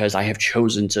bad because I have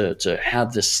chosen to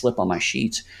have this slip on my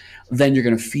sheet, then you're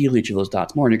going to feel each of those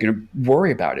dots more and you're going to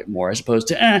worry about it more as opposed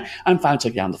to, I'm fine to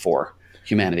take down the 4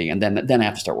 humanity, and then I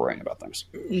have to start worrying about things.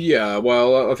 Yeah,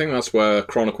 well, I think that's where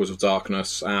Chronicles of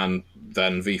Darkness and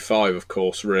then V5, of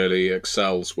course, really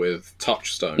excels with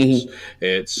touchstones.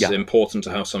 It's important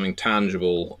to have something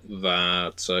tangible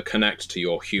that connects to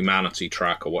your humanity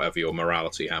track or whatever your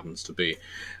morality happens to be,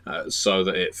 so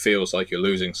that it feels like you're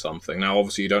losing something. Now,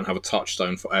 obviously, you don't have a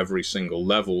touchstone for every single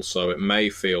level, so it may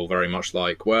feel very much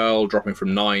dropping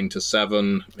from 9 to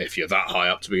 7, if you're that high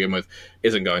up to begin with,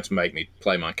 isn't going to make me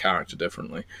play my character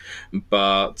differently.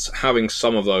 But having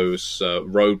some of those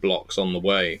roadblocks on the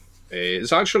way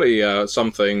is actually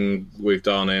something we've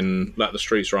done in Let the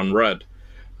Streets Run Red.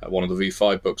 One of the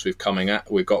V5 books we've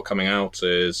got coming out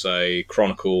is a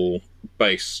chronicle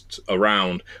based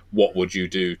around what would you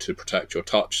do to protect your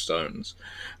touchstones.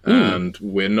 And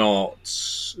we're not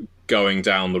going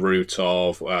down the route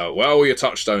of, your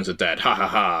touchstones are dead, ha ha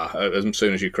ha, as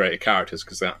soon as you create characters,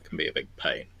 because that can be a big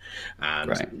pain.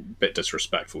 And a bit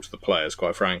disrespectful to the players,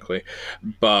 quite frankly.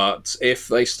 But if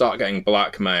they start getting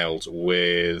blackmailed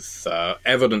with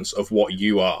evidence of what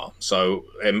you are, so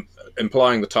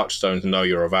implying the touchstones know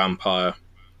you're a vampire,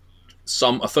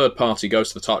 a third party goes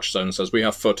to the touchstone and says, we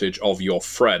have footage of your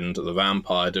friend, the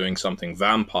vampire, doing something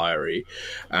vampire-y,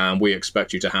 and we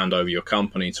expect you to hand over your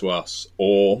company to us,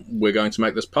 or we're going to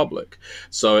make this public.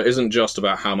 So it isn't just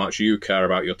about how much you care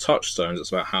about your touchstones,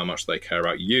 it's about how much they care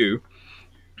about you,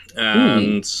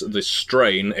 and the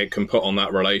strain it can put on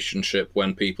that relationship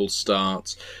when people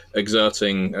start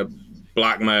exerting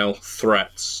blackmail,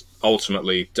 threats,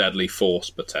 ultimately deadly force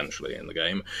potentially in the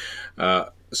game.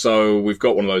 So we've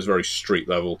got one of those very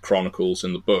street-level chronicles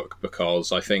in the book,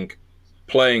 because I think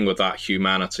playing with that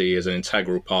humanity is an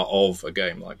integral part of a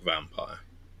game like Vampire.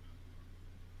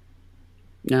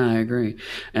 Yeah, I agree.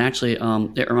 And actually,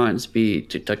 it reminds me,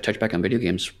 to touch back on video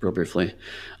games real briefly,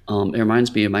 it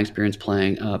reminds me of my experience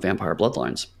playing Vampire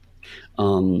Bloodlines.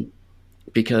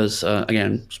 Because,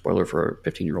 again, spoiler for a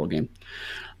 15-year-old game,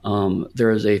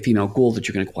 there is a female ghoul that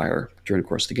you can acquire during the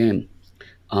course of the game.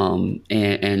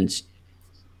 And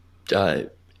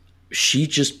she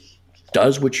just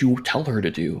does what you tell her to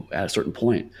do at a certain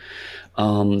point.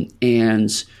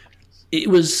 And it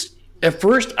was, at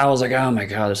first I was like, oh my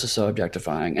God, this is so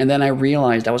objectifying. And then I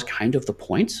realized that was kind of the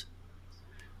point.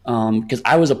 Because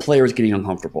I was a player was getting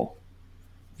uncomfortable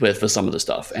with some of the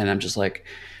stuff. And I'm just like,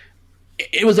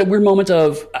 it was a weird moment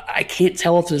of, I can't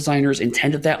tell if the designers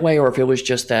intended that way or if it was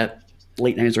just that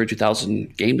late 90s, early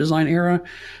 2000 game design era.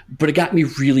 But it got me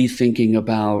really thinking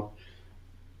about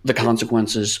the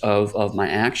consequences of my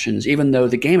actions, even though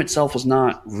the game itself was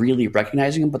not really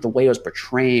recognizing them, but the way it was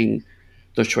portraying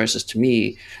those choices to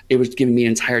me, it was giving me an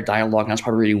entire dialogue, and I was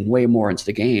probably reading way more into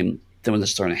the game than when this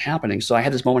started happening. So I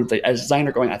had this moment as a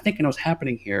designer going, I think I know what's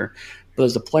happening here, but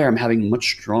as a player, I'm having a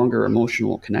much stronger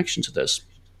emotional connection to this.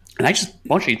 And I just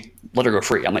eventually let her go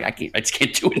free. I'm like, I just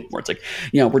can't do it anymore. It's like,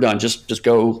 we're done. Just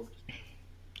go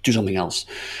do something else.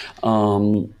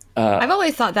 I've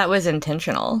always thought that was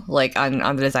intentional, like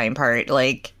on the design part.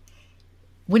 Like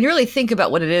when you really think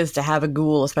about what it is to have a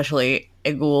ghoul, especially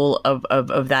a ghoul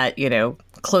of that,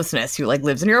 closeness, who like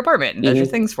lives in your apartment and does your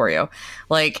things for you,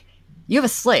 like you have a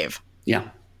slave. Yeah.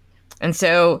 And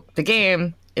so the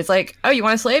game is like, oh, you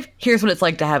want a slave? Here's what it's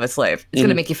like to have a slave. It's going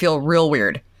to make you feel real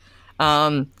weird.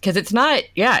 Because it's not,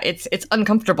 it's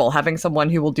uncomfortable having someone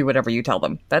who will do whatever you tell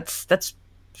them. That's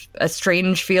a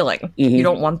strange feeling. You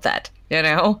don't want that,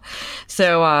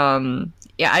 So,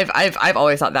 I've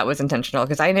always thought that was intentional,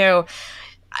 because I know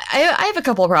I have a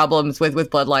couple of problems with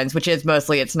Bloodlines, which is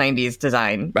mostly its 90s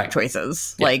design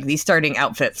choices, like the starting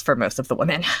outfits for most of the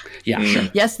women. Yeah, sure.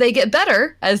 Yes, they get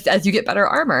better as you get better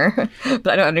armor, but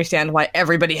I don't understand why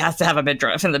everybody has to have a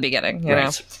midriff in the beginning, you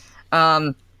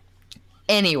know?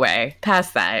 Anyway,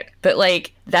 past that. But,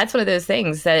 like, that's one of those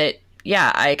things that,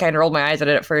 I kind of rolled my eyes at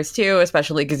it at first, too,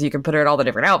 especially because you can put her in all the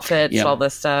different outfits, all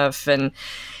this stuff. And,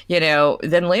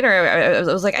 then later I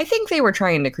was like, I think they were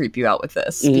trying to creep you out with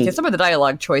this. Because some of the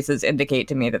dialogue choices indicate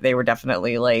to me that they were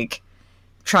definitely, like,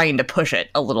 trying to push it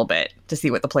a little bit to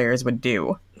see what the players would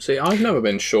do. See, I've never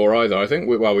been sure either. I think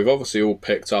we've obviously all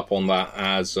picked up on that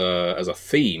as a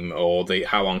theme, or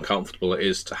how uncomfortable it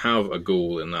is to have a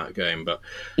ghoul in that game. But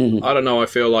I don't know. I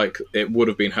feel like it would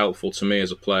have been helpful to me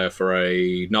as a player for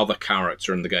another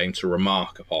character in the game to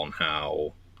remark upon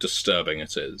how disturbing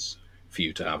it is for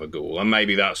you to have a ghoul. And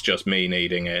maybe that's just me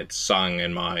needing it sung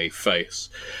in my face.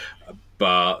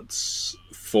 But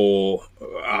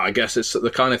I guess it's the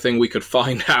kind of thing we could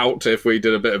find out if we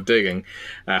did a bit of digging,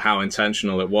 how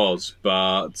intentional it was.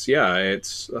 But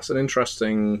that's an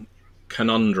interesting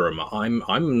conundrum.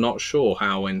 I'm not sure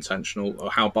how intentional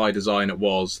or how by design it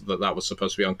was that was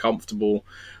supposed to be uncomfortable,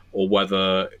 or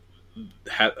whether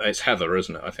it's Heather,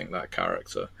 isn't it? I think that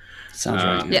character. Sounds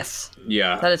right. Yes.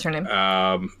 Yeah. That is her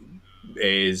name.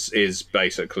 Is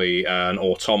basically an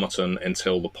automaton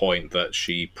until the point that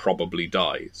she probably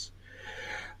dies.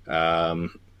 I'll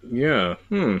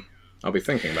be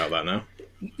thinking about that now.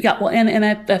 Yeah, well, and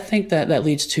I think that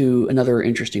leads to another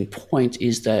interesting point,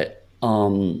 is that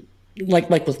like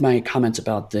with my comments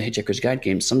about the Hitchhiker's Guide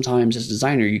games, sometimes as a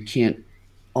designer you can't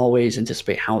always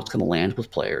anticipate how it's going to land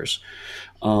with players.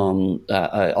 All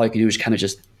you can do is kind of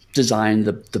just design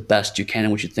the best you can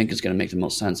and what you think is going to make the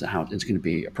most sense and how it's going to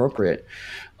be appropriate.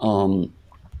 And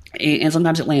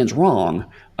sometimes it lands wrong,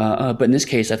 but in this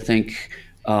case, I think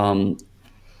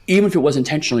even if it was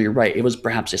intentional, you're right, it was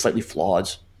perhaps a slightly flawed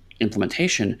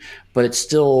implementation, but it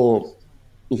still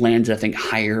landed, I think,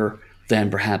 higher than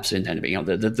perhaps it intended to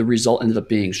be. The result ended up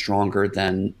being stronger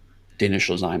than the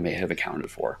initial design may have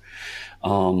accounted for.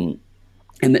 And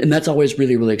that's always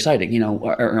really, really exciting,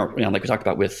 or like we talked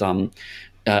about with Dixie,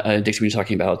 when you're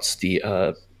talking about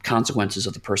the consequences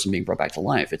of the person being brought back to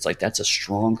life. It's like that's a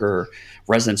stronger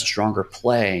resonance, a stronger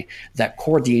play that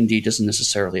core D&D doesn't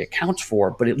necessarily account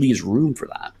for, but it leaves room for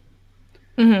that.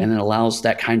 And it allows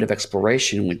that kind of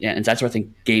exploration. And that's where I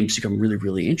think games become really,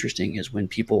 really interesting, is when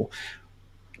people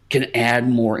can add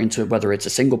more into it, whether it's a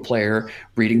single player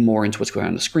reading more into what's going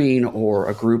on the screen, or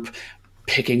a group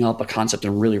picking up a concept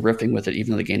and really riffing with it,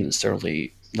 even though the game doesn't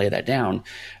necessarily lay that down.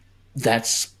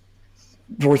 That's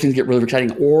where things get really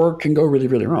exciting, or can go really,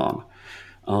 really wrong.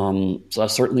 So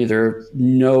certainly there are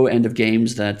no end of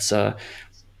games that's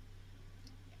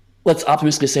let's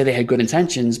optimistically say they had good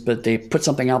intentions, but they put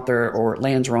something out there or it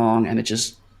lands wrong, and it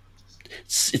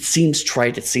seems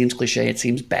trite, it seems cliche, it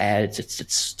seems bad,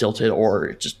 it's stilted, or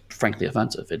it's just frankly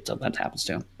offensive. That happens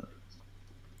too.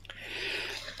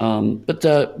 But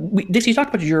Dixie, you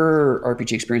talked about your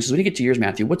RPG experiences. When you get to yours,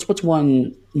 Matthew, what's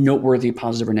one noteworthy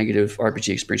positive or negative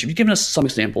RPG experience? You've given us some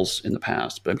examples in the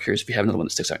past, but I'm curious if you have another one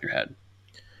that sticks out in your head.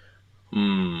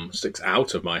 Sticks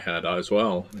out of my head as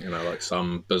well. Like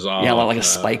some bizarre... Yeah, like a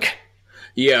spike.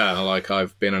 Yeah, like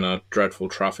I've been in a dreadful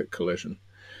traffic collision.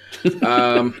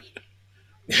 An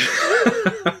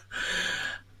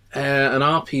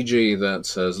RPG that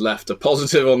has left a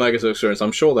positive or negative experience.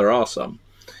 I'm sure there are some.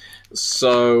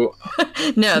 So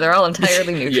no, they're all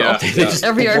entirely neutral.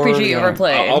 Every RPG you ever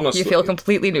play, you feel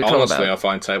completely neutral honestly, about. I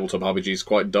find tabletop RPGs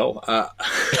quite dull.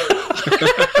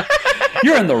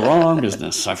 You're in the wrong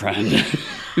business, my friend.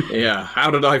 Yeah,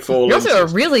 how did I fall You're also a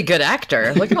really good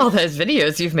actor. Look at all those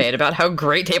videos you've made about how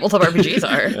great tabletop RPGs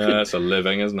are. Yeah, that's a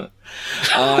living, isn't it?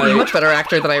 You're a much better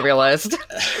actor than I realized.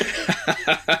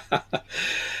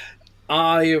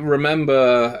 I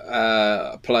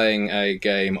remember playing a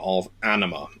game of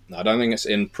Anima. I don't think it's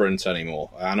in print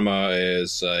anymore. Anima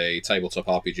is a tabletop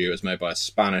RPG. It was made by a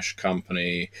Spanish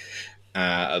company,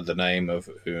 the name of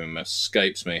whom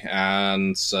escapes me.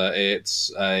 And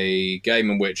it's a game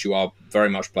in which you are very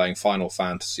much playing Final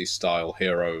Fantasy-style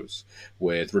heroes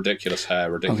with ridiculous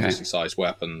hair, ridiculously sized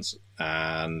weapons,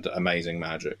 and amazing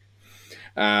magic.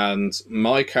 And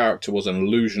my character was an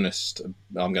illusionist.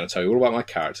 I'm going to tell you all about my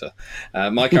character.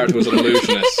 My character was an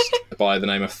illusionist by the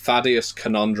name of Thaddeus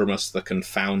Conundrumus the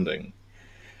Confounding.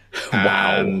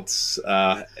 Wow. And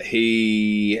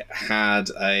he had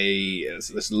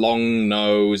this long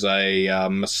nose, a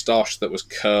moustache that was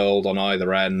curled on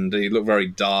either end. He looked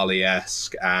very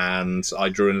Dali-esque, and I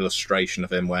drew an illustration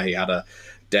of him where he had a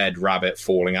dead rabbit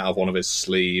falling out of one of his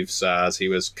sleeves as he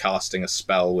was casting a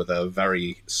spell with a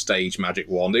very stage magic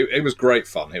wand. It was great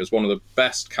fun. It was one of the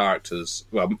best characters,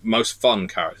 most fun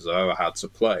characters I've ever had to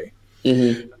play.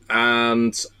 Mm-hmm.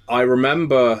 And I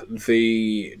remember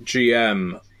the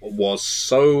GM was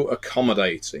so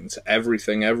accommodating to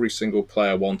everything every single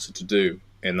player wanted to do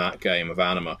in that game of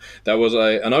Anima. There was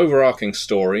an overarching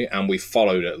story, and we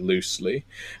followed it loosely,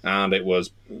 and it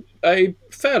was a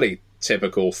fairly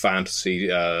typical fantasy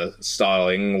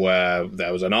styling where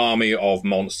there was an army of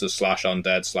monsters /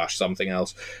 undead / something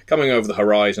else coming over the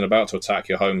horizon, about to attack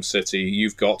your home city.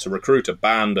 You've got to recruit a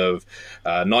band of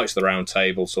Knights of the Round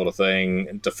Table sort of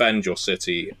thing, defend your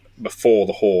city before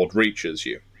the horde reaches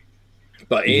you.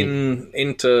 But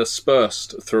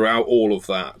interspersed throughout all of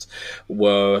that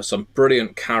were some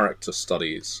brilliant character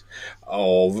studies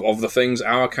of the things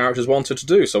our characters wanted to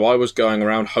do. So I was going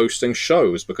around hosting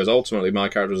shows, because ultimately my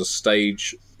character was a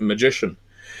stage magician.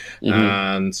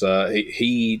 And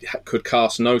he could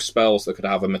cast no spells that could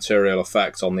have a material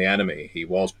effect on the enemy. He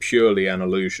was purely an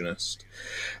illusionist.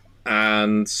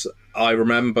 And I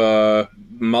remember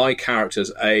my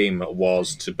character's aim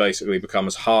was to basically become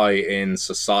as high in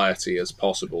society as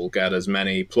possible, get as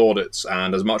many plaudits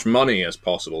and as much money as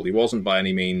possible. He wasn't by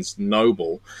any means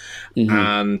noble.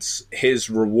 And his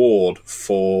reward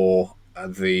for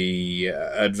the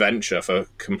adventure, for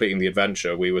completing the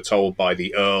adventure, we were told by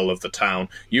the Earl of the town,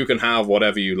 you can have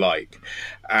whatever you like.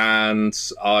 And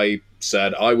I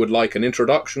said, I would like an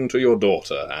introduction to your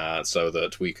daughter, so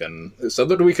that we can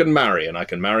marry, and I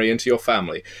can marry into your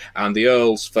family. And the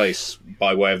Earl's face,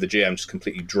 by way of the GM, just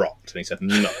completely dropped, and he said,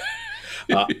 no.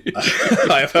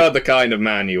 I have heard the kind of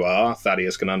man you are,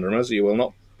 Thaddeus Conundrumus. You will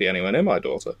not be anywhere near my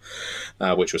daughter,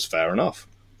 which was fair enough.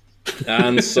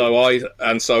 And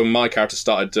so my character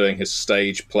started doing his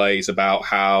stage plays about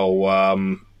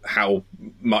how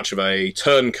much of a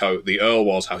turncoat the Earl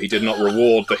was, how he did not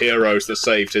reward the heroes that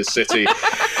saved his city,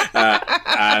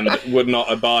 and would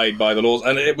not abide by the laws.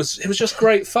 And it was just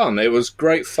great fun. It was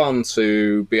great fun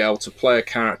to be able to play a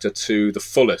character to the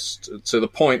fullest, to the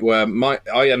point where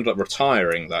I ended up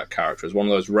retiring that character. It was one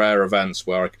of those rare events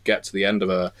where I could get to the end of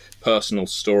a personal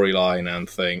storyline and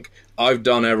think, I've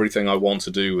done everything I want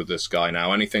to do with this guy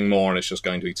now. Anything more, and it's just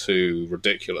going to be too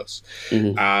ridiculous.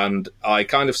 And I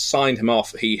kind of signed him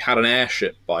off. He had an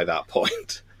airship by that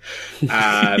point,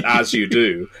 as you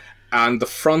do. And the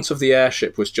front of the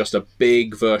airship was just a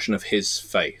big version of his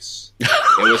face. It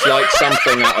was like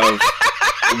something out of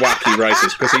Wacky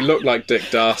Races, because he looked like Dick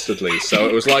Dastardly. So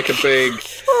it was like a big,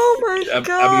 a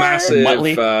massive,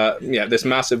 this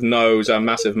massive nose, a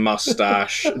massive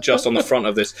mustache, just on the front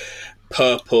of this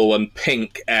purple and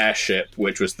pink airship,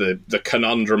 which was the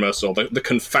conundrumous or the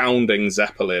confounding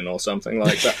Zeppelin or something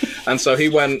like that. And so he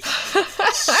went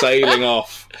sailing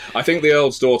off. I think the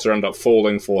Earl's daughter ended up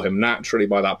falling for him naturally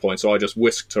by that point, so I just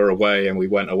whisked her away and we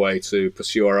went away to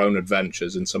pursue our own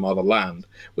adventures in some other land,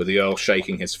 with the Earl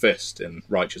shaking his fist in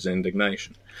righteous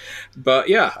indignation. But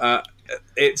yeah,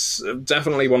 it's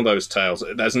definitely one of those tales.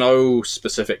 There's no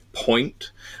specific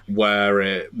point where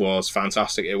it was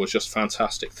fantastic. It was just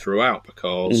fantastic throughout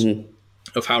because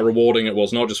of how rewarding it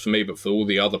was, not just for me, but for all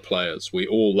the other players. We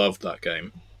all loved that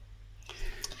game.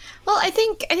 Well, I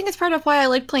think it's part of why I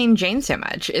like playing Jane so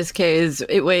much, is because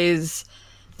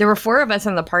there were 4 of us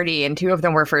in the party and 2 of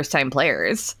them were first-time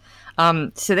players.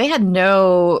 So they had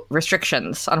no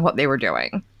restrictions on what they were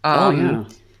doing.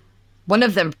 One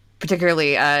of them,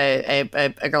 particularly a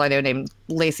girl I know named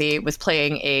Lacey, was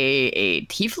playing a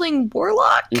tiefling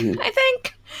warlock, I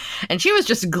think. And she was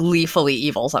just gleefully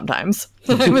evil sometimes.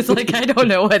 I was like, I don't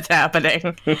know what's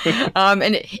happening.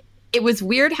 And it was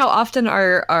weird how often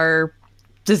our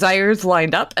desires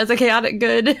lined up as a chaotic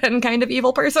good and kind of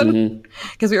evil person,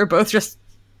 because we were both just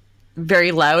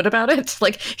very loud about it.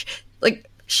 Like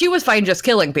she was fine just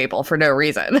killing people for no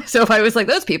reason. So if I was like,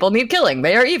 those people need killing,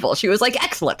 they are evil, she was like,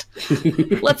 excellent,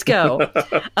 let's go.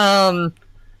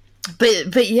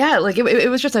 But yeah, like it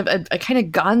was just a kind of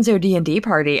gonzo D&D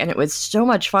party, and it was so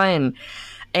much fun.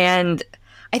 And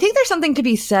I think there's something to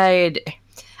be said,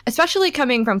 especially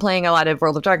coming from playing a lot of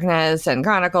World of Darkness and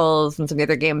Chronicles and some of the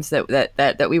other games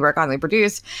that we work on, they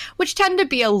produce, which tend to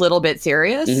be a little bit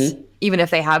serious, even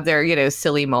if they have their,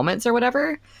 silly moments or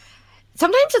whatever.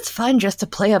 Sometimes it's fun just to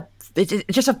play a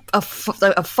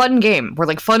fun game where,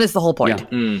 like, fun is the whole point.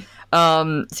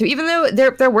 So even though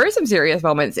there were some serious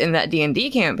moments in that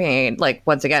D&D campaign, like,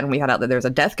 once again, we found out that there's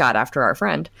a death god after our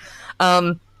friend,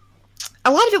 a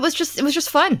lot of it was just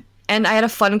fun. And I had a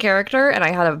fun character, and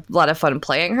I had a lot of fun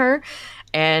playing her.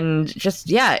 And just,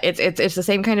 yeah, it's the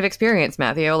same kind of experience,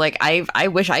 Matthew. Like, I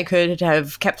wish I could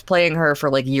have kept playing her for,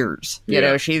 like, years. You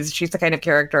know, she's the kind of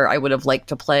character I would have liked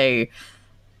to play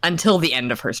until the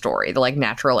end of her story, the, like,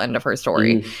 natural end of her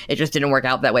story. It just didn't work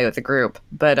out that way with the group.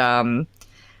 But,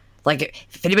 like,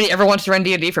 if anybody ever wants to run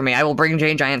D&D for me, I will bring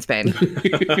Jane Giantsbane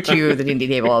to the D&D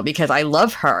table, because I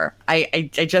love her. I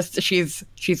just, she's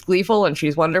gleeful and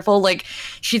she's wonderful. Like,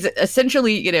 she's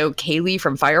essentially, Kaylee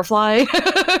from Firefly,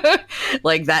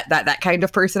 like that kind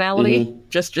of personality,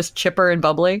 just chipper and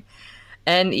bubbly.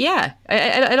 And yeah,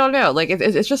 I don't know, like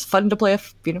it's just fun to play.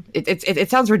 It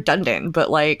sounds redundant, but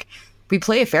like, we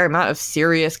play a fair amount of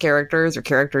serious characters, or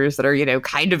characters that are,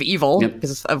 kind of evil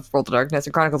because of World of Darkness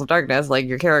and Chronicles of Darkness. Like,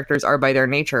 your characters are by their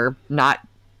nature not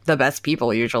the best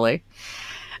people usually.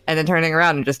 And then turning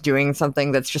around and just doing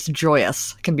something that's just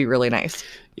joyous can be really nice.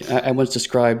 Yeah, I once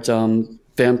described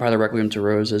Vampire the Requiem to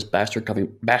Rose as bastard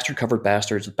covered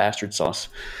bastards with bastard sauce.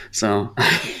 So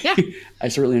yeah, I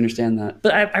certainly understand that.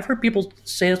 But I've heard people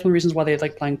say that's one of the reasons why they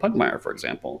like playing Pugmire, for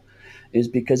example, is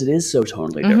because it is so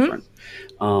totally different.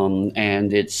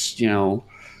 And it's,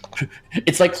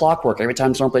 it's like clockwork. Every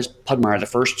time someone plays Pugmire, the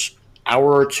first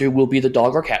hour or 2 will be the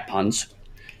dog or cat puns.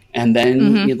 And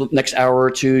then the next hour or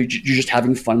 2, you're just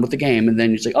having fun with the game. And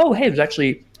then you say, oh, hey, there's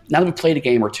actually, now that we've played a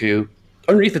game or 2,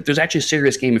 underneath it, there's actually a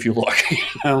serious game if you look,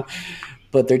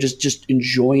 But they're just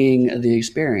enjoying the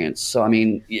experience. So, I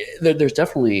mean, there's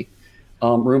definitely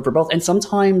room for both. And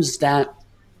sometimes that,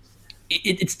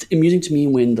 it's amusing to me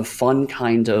when the fun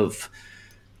kind of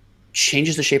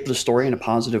changes the shape of the story in a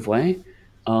positive way.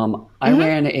 I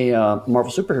ran a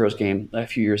Marvel Superheroes game a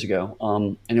few years ago,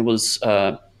 and it was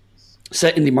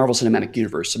set in the Marvel Cinematic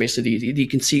Universe. So basically the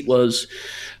conceit was,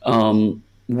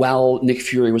 while Nick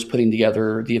Fury was putting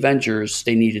together the Avengers,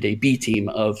 they needed a B team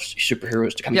of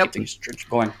superheroes to kind of get things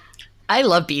going. I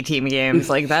love B-team games.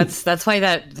 Like, that's why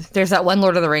there's that one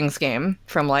Lord of the Rings game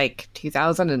from like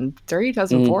 2003,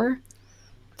 2004.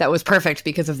 That was perfect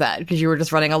because of that, because you were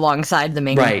just running alongside the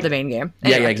main game. Anyway.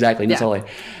 Yeah, exactly. That's all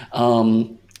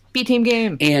B-team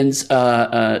game. And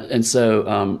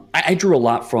so I drew a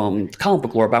lot from the comic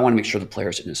book lore, but I want to make sure the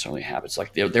players didn't necessarily have it. It's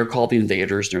like they're called the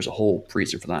Invaders, and there's a whole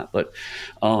reason for that. But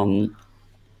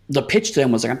the pitch to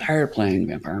them was like, I'm tired of playing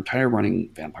vampire. I'm tired of running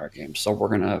vampire games. So we're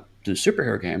going to do a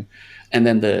superhero game. And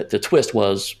then the twist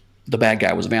was the bad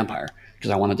guy was a vampire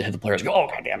because I wanted to hit the players and go, oh,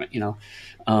 God damn it, you know.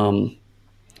 But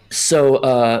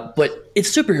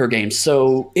it's a superhero game.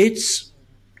 So it's,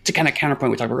 to kind of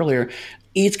counterpoint we talked about earlier,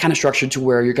 it's kind of structured to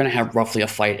where you're going to have roughly a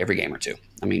fight every game or two.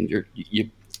 I mean, you're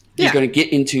going to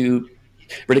get into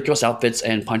ridiculous outfits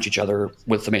and punch each other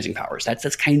with amazing powers.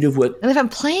 That's kind of what. And if I'm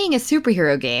playing a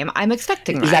superhero game, I'm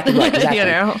expecting that. Exactly right. Exactly.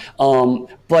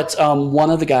 But one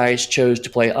of the guys chose to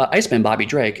play Iceman, Bobby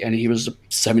Drake, and he was a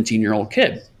 17-year-old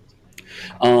kid.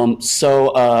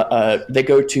 So they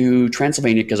go to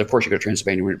Transylvania, because of course you go to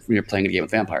Transylvania when you're playing a game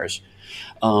with vampires.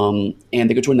 And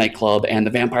they go to a nightclub, and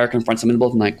the vampire confronts them in the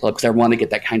middle of the nightclub because they want to get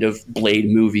that kind of Blade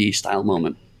movie style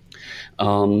moment.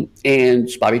 And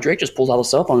Bobby Drake just pulls out a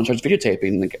cell phone and starts videotaping.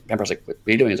 And the vampire's like, what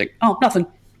are you doing? He's like, oh, nothing.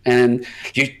 And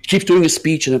he keeps doing his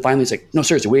speech, and then finally he's like, no,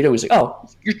 seriously, what are you doing? He's like, oh,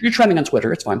 you're trending on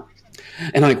Twitter. It's fine.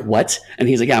 And I'm like, what? And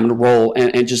he's like, yeah, I'm going to roll,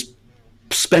 and just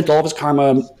spent all of his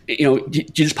karma, you know,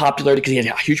 just popularity, because he had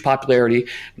a huge popularity,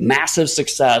 massive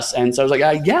success. And so I was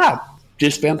like, yeah,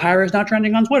 this vampire is now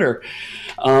trending on Twitter.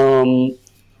 And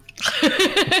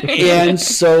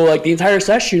so like the entire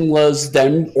session was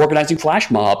them organizing flash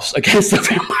mobs against the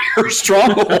vampire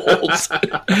strongholds.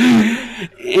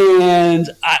 And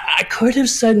I could have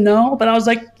said no, but I was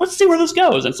like, let's see where this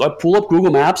goes. And so I pull up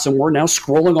Google Maps, and we're now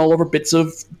scrolling all over bits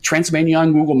of Transylvania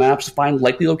on Google Maps to find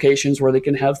likely locations where they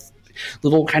can have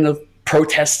little kind of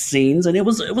protest scenes, and it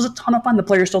was a ton of fun. The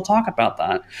players still talk about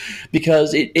that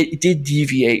because it did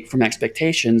deviate from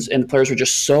expectations, and the players were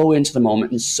just so into the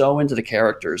moment and so into the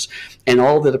characters, and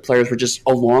all of the other players were just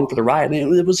along for the ride,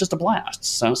 and it was just a blast.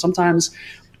 So sometimes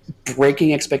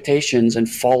breaking expectations and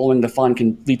following the fun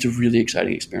can lead to really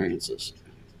exciting experiences.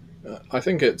 I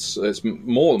think it's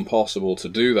more than possible to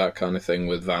do that kind of thing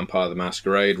with Vampire the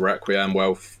Masquerade, Requiem,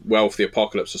 Wealth the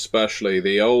Apocalypse, especially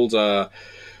the older.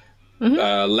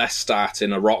 Lestat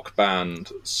in a Rock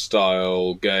Band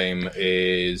style game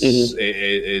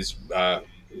is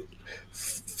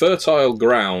fertile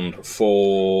ground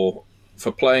for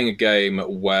playing a game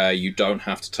where you don't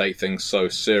have to take things so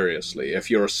seriously.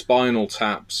 If you're a Spinal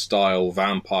Tap style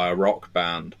vampire rock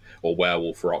band or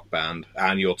werewolf rock band,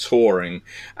 and you're touring,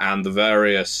 and the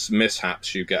various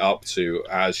mishaps you get up to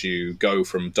as you go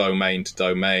from domain to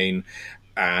domain,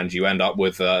 and you end up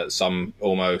with some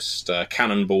almost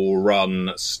Cannonball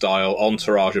Run style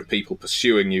entourage of people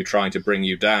pursuing you, trying to bring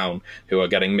you down, who are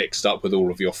getting mixed up with all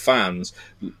of your fans,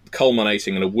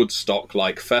 culminating in a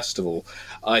Woodstock-like festival,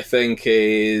 I think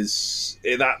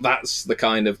that's the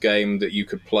kind of game that you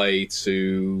could play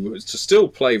to still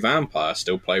play Vampire,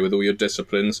 still play with all your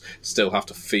disciplines, still have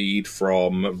to feed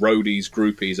from roadies,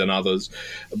 groupies, and others,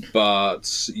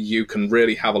 but you can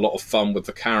really have a lot of fun with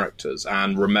the characters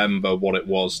and remember what it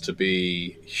was to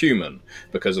be human,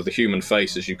 because of the human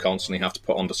faces you constantly have to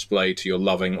put on display to your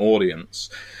loving audience.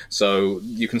 So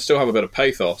you can still have a bit of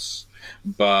pathos,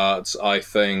 but I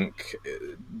think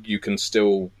you can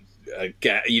still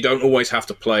you don't always have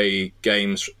to play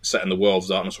games set in the World of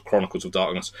Darkness or Chronicles of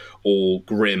Darkness all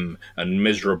grim and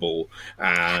miserable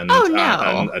and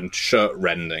and shirt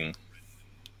rending.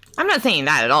 I'm not saying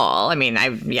that at all. I mean,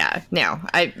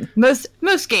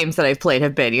 most games that I've played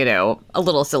have been, a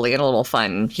little silly and a little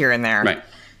fun here and there. Right.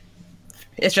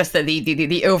 It's just that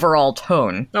the overall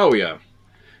tone. Oh yeah.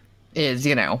 Is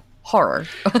horror.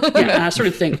 Yeah, I sort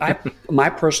of think my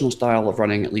personal style of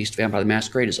running at least Vampire the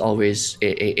Masquerade is always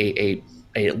a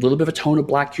little bit of a tone of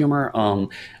black humor.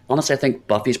 Honestly, I think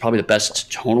Buffy is probably the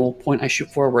best tonal point I shoot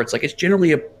for, where it's like it's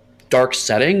generally a dark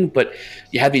setting, but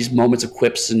you have these moments of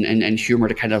quips and humor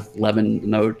to kind of leaven the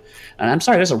note. And I'm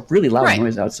sorry, there's a really loud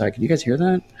noise outside. Can you guys hear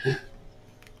that?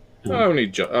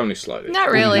 Only slightly.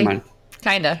 Not really.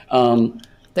 Kinda.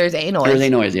 There's a noise. There's a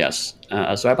noise, yes.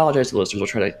 So I apologize to the listeners. We'll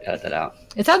try to edit that out.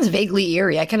 It sounds vaguely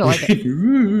eerie. I kind of like it.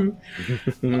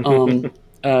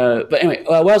 But anyway,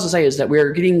 what I was going to say is that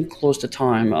we're getting close to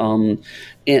time.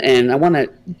 And I want to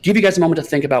give you guys a moment to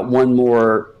think about one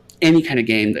more, any kind of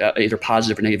game, either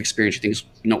positive or negative experience you think is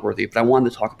noteworthy. But I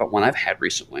wanted to talk about one I've had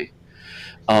recently.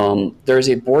 There's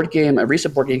a recent board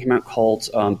game came out called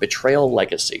Betrayal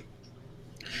Legacy.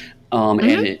 And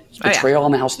it's Betrayal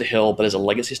on the House of the Hill, but as a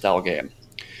legacy style game.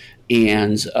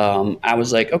 And I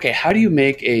was like, okay, how do you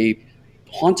make a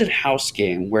haunted house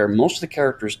game where most of the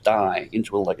characters die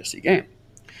into a legacy game?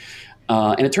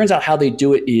 And it turns out how they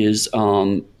do it is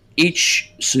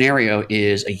each scenario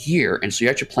is a year, and so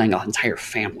you're actually playing an entire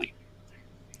family.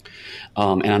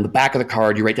 And on the back of the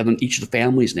card, you write down each of the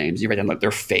family's names. You write down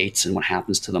their fates and what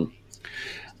happens to them.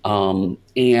 And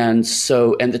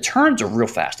the turns are real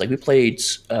fast. Like we played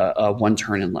 1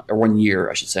 turn or 1 year,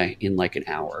 I should say, in like an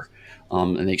hour.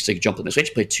 And they jump in this. We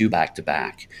actually played 2 back to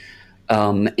back.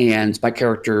 And my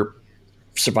character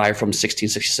survived from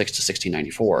 1666 to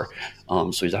 1694.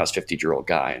 So he's a 50-year-old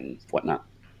guy and whatnot.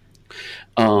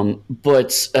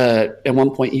 But at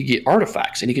one point you get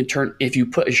artifacts, and you can turn, if you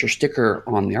put your sticker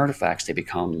on the artifacts, they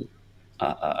become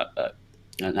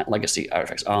not legacy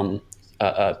artifacts,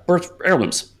 birth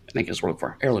heirlooms. I think is what I'm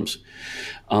for, heirlooms.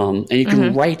 And you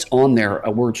can write on there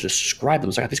a word to describe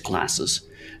them. So I got these glasses,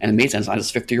 and it made sense. I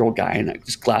was this 50-year-old guy and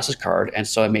this glasses card, and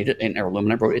so I made it an heirloom,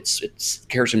 and I wrote it's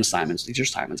Carriage of Simon's. These are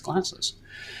Simon's glasses.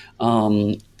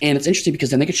 And it's interesting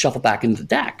because then they could shuffle back into the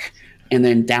deck, and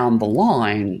then down the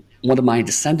line, one of my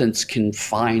descendants can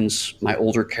find my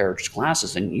older character's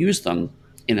glasses and use them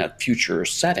in a future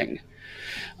setting.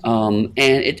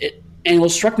 And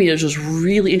what struck me as just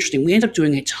really interesting, we ended up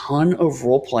doing a ton of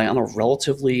role play on a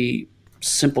relatively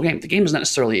simple game. The game is not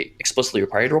necessarily explicitly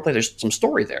required to role play. There's some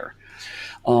story there.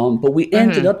 But we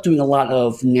ended up doing a lot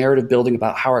of narrative building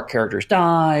about how our characters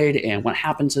died and what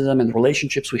happened to them and the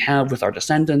relationships we have with our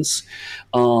descendants,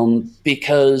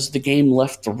 because the game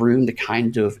left the room to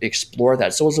kind of explore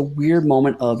that. So it was a weird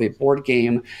moment of a board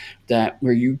game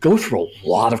where you go through a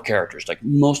lot of characters. Like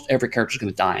most every character is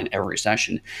going to die in every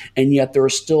session. And yet there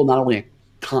is still not only a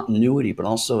continuity, but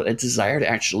also a desire to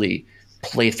actually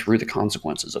play through the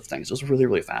consequences of things. It was really,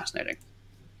 really fascinating.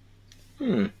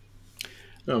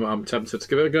 I'm tempted to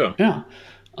give it a go. Yeah.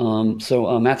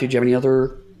 So, Matthew, do you have any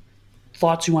other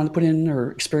thoughts you wanted to put in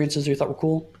or experiences that you thought were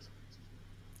cool?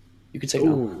 You could say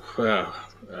no.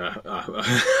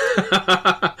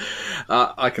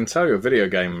 I can tell you a video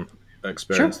game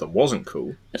experience that wasn't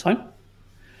cool. That's fine.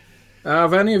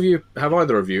 Have either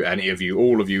of you,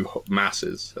 all of you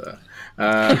masses,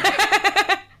 have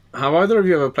either of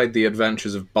you ever played The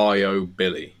Adventures of Bio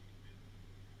Billy?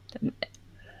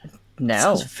 No.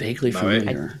 Sounds vaguely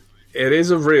familiar. It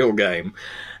is a real game.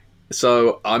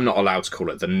 So I'm not allowed to call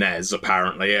it the NES,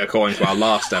 apparently, according to our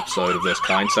last episode of this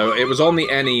kind. So it was on the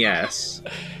NES.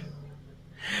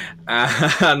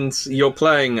 And you're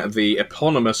playing the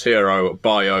eponymous hero,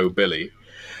 Bio Billy.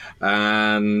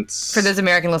 And for those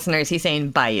American listeners, he's saying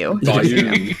Bayou.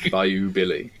 Bayou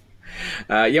Billy.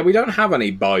 Yeah, we don't have any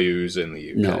bayous in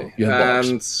the UK. No, you have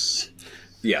bogs.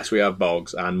 Yes, we have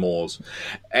bogs and moors.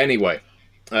 Anyway,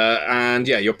 and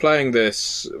yeah, you're playing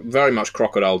this very much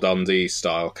Crocodile Dundee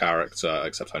style character,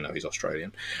 except I know he's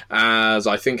Australian, as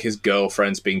I think his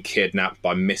girlfriend's been kidnapped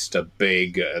by Mr.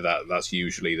 Big, that's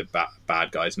usually the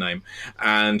bad guy's name,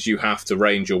 and you have to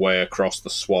range your way across the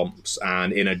swamps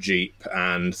and in a jeep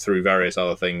and through various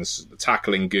other things,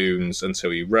 tackling goons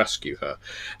until you rescue her.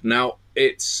 Now,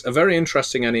 it's a very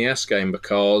interesting NES game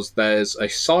because there's a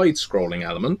side-scrolling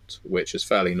element, which is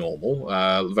fairly normal,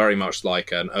 very much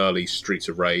like an early Streets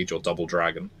of Rage or Double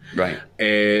Dragon. Right.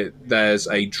 There's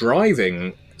a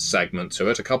driving segment to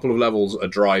it. A couple of levels are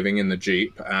driving in the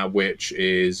Jeep, which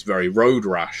is very Road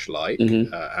Rash-like.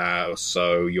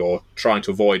 So you're trying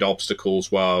to avoid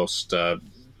obstacles whilst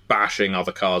bashing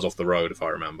other cars off the road, if I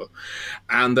remember.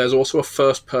 And there's also a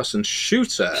first-person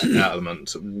shooter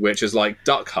element, which is like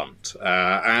Duck Hunt.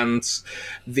 And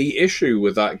the issue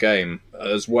with that game,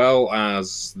 as well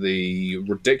as the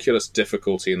ridiculous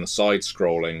difficulty in the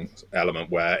side-scrolling element,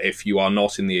 where if you are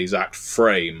not in the exact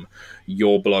frame,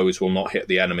 your blows will not hit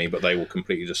the enemy, but they will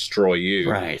completely destroy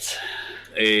you. Right.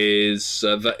 Is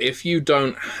that if you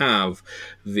don't have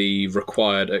the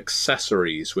required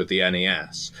accessories with the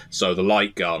NES, so the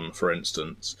light gun, for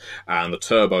instance, and the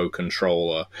turbo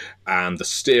controller, and the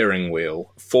steering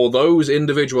wheel, for those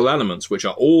individual elements, which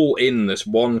are all in this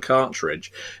one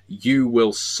cartridge, you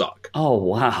will suck. Oh,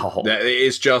 wow.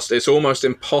 It's almost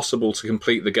impossible to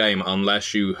complete the game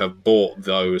unless you have bought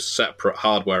those separate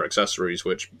hardware accessories,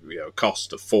 which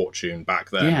cost a fortune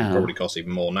back then. Yeah. Probably cost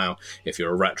even more now if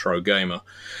you're a retro gamer.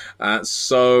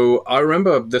 So I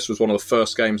remember this was one of the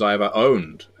first games I ever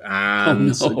owned,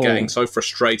 and getting so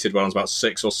frustrated when I was about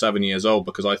 6 or 7 years old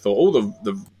because I thought,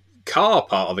 the car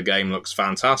part of the game looks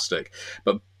fantastic,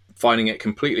 but finding it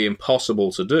completely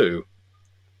impossible to do.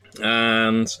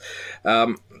 And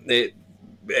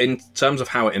in terms of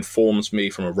how it informs me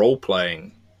from a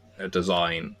role-playing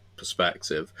design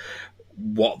perspective,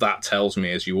 what that tells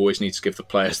me is you always need to give the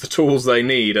players the tools they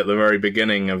need at the very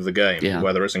beginning of the game,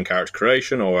 whether it's in character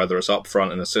creation or whether it's up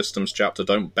front in the systems chapter.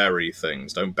 Don't bury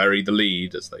things. Don't bury the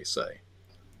lead, as they say.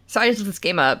 So I just looked this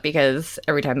game up because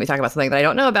every time we talk about something that I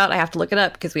don't know about, I have to look it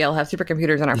up because we all have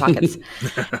supercomputers in our pockets.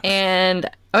 And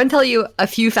I want to tell you a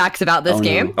few facts about this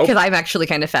game because I'm actually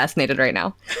kind of fascinated right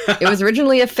now. It was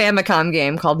originally a Famicom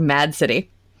game called Mad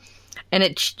City. and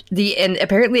and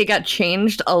apparently it got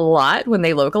changed a lot when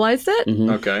they localized it.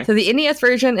 Okay. So the NES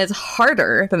version is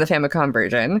harder than the Famicom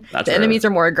version. That's the enemies are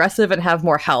more aggressive and have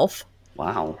more health.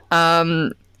 Wow.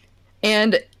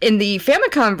 And in the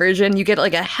Famicom version, you get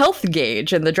like a health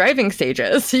gauge in the driving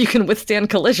stages, so you can withstand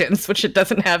collisions, which it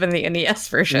doesn't have in the NES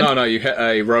version. No, you hit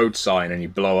a road sign and you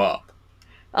blow up.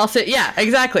 Also, yeah,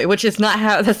 exactly, which is not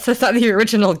how that's not the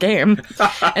original game.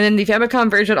 And then the Famicom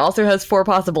version also has 4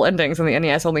 possible endings, and the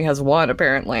NES only has 1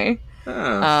 apparently.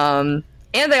 Oh.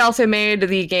 And they also made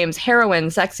the game's heroine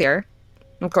sexier.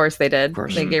 Of course they did.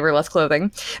 They gave her less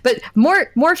clothing. But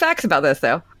more facts about this,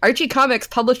 though. Archie Comics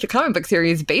published a comic book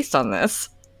series based on this.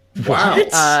 Wow.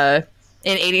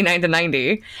 In 89 to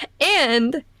 90.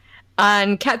 And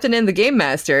on Captain N the Game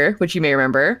Master, which you may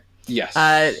remember, Yes.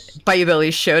 Bayou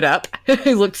Billy showed up.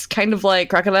 He looks kind of like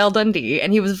Crocodile Dundee,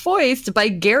 and he was voiced by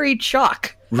Gary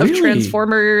Chalk of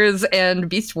Transformers and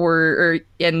Beast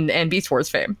Wars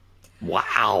fame.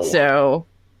 Wow. So...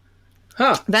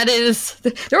 Huh. That is,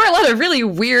 there were a lot of really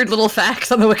weird little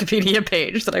facts on the Wikipedia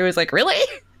page that I was like, really?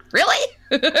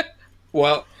 Really?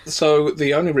 Well, so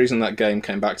the only reason that game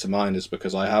came back to mind is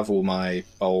because I have all my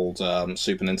old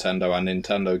Super Nintendo and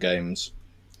Nintendo games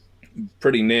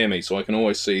pretty near me, so I can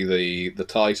always see the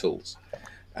titles.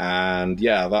 And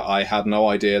yeah, that I had no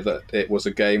idea that it was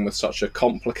a game with such a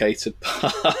complicated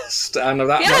past and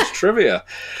that much trivia.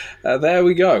 There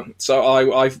we go.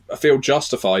 So I feel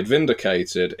justified,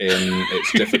 vindicated in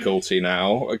its difficulty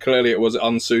now. Clearly it was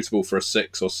unsuitable for a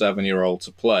 6 or 7-year-old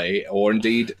to play, or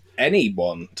indeed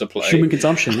anyone to play. Human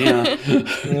consumption, yeah.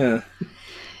 Yeah.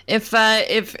 If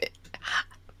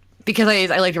because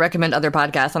I like to recommend other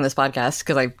podcasts on this podcast,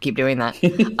 because I keep doing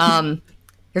that.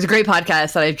 There's a great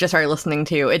podcast that I've just started listening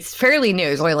to. It's fairly new.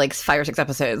 It's only like 5 or 6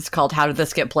 episodes, called How Did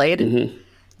This Get Played?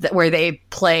 Where they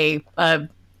play a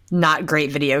not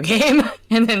great video game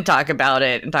and then talk about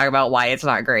it and talk about why it's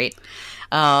not great.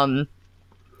 And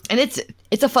it's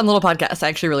a fun little podcast. I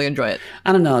actually really enjoy it.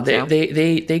 I don't know.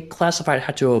 They classified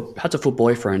How to Fool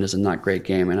Boyfriend as a not great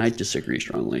game, and I disagree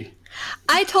strongly.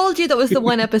 I told you that was the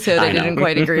one episode I didn't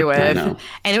quite agree with. And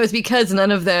it was because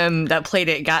none of them that played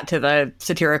it got to the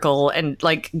satirical and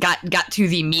like got to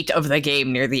the meat of the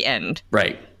game near the end.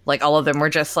 Right. Like all of them were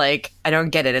just like, I don't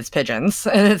get it, it's pigeons.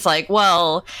 And it's like,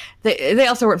 well, they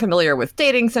also weren't familiar with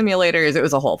dating simulators. It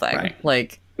was a whole thing. Right.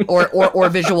 Like or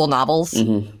visual novels.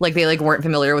 Like they like weren't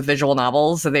familiar with visual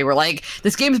novels, so they were like,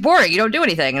 this game's boring, you don't do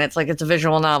anything. And it's like, it's a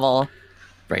visual novel.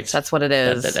 Right. That's what it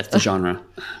is. That's the genre.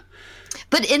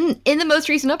 But in the most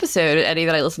recent episode, Eddie,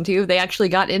 that I listened to, they actually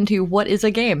got into what is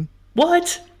a game.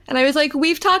 What? And I was like,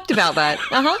 we've talked about that.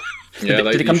 Yeah,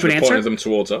 did it come to an answer? Pointed them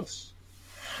towards us.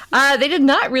 They did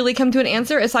not really come to an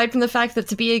answer, aside from the fact that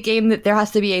to be a game, that there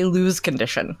has to be a lose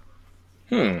condition.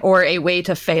 Or a way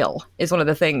to fail is one of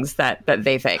the things that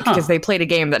they think. Because they played a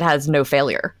game that has no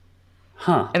failure.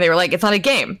 And they were like, it's not a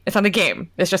game. It's not a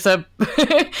game. It's just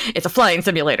it's a flying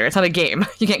simulator. It's not a game.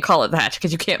 You can't call it that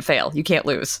because you can't fail. You can't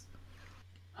lose.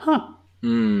 Huh.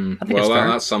 Well,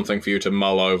 that's something for you to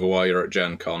mull over while you're at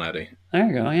Gen Con, Eddie. There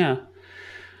you go, yeah.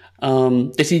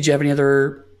 Did you have any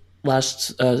other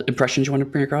last impressions you want to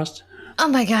bring across? Oh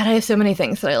my god, I have so many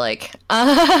things that I like.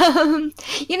 I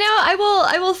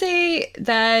will say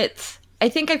that I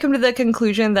think I've come to the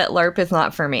conclusion that LARP is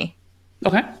not for me.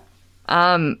 Okay.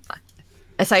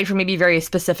 Aside from maybe very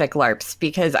specific LARPs,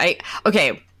 because I'm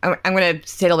going to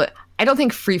say a little bit. I don't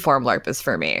think freeform LARP is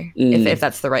for me, if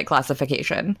that's the right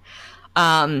classification.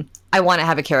 I want to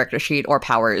have a character sheet or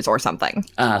powers or something.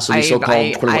 So the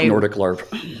so-called quote-unquote Nordic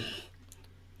LARP.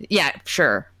 Yeah,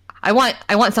 sure. I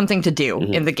want something to do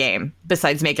in the game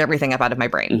besides make everything up out of my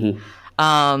brain.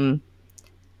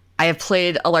 I have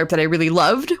played a LARP that I really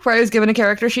loved, where I was given a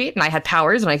character sheet and I had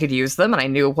powers and I could use them and I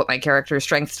knew what my character's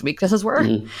strengths and weaknesses were.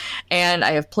 And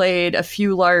I have played a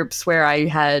few LARPs where I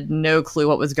had no clue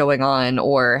what was going on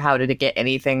or how to get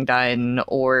anything done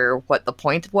or what the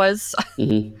point was.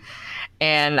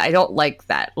 And I don't like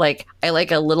that. Like, I like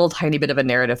a little tiny bit of a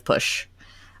narrative push.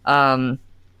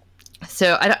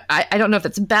 So I don't know if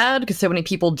it's bad, because so many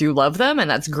people do love them, and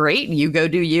that's great. You go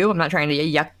do you. I'm not trying to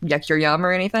yuck your yum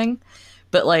or anything.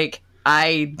 But, like,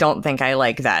 I don't think I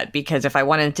like that, because if I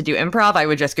wanted to do improv, I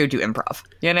would just go do improv,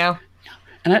 you know?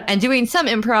 And doing some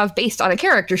improv based on a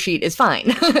character sheet is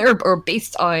fine, or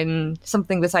based on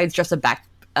something besides just a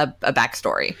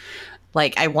backstory.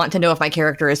 Like, I want to know if my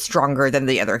character is stronger than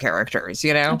the other characters,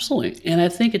 you know? Absolutely. And I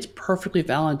think it's perfectly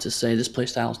valid to say this play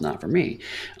style is not for me.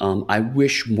 I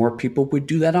wish more people would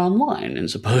do that online,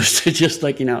 as opposed to just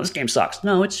like, this game sucks.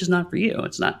 No, it's just not for you.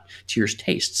 It's not to your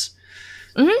tastes.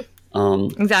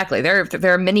 Exactly. There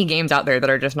are many games out there that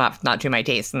are just not to my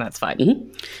taste, and that's fine. Mm-hmm.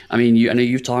 I mean, I know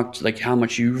you've talked like how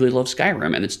much you really love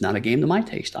Skyrim, and it's not a game to my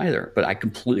taste either. But I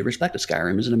completely respect that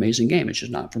Skyrim is an amazing game. It's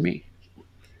just not for me.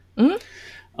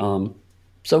 Mm-hmm.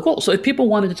 So cool. So if people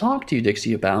wanted to talk to you,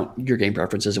 Dixie, about your game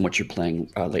preferences and what you're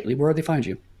playing lately, where do they find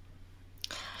you?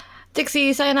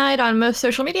 Dixie Cyanide on most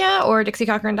social media or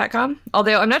DixieCochran.com.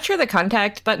 Although I'm not sure the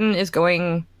contact button is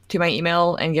going to my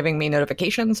email and giving me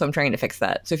notifications, so I'm trying to fix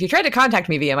that. So if you try to contact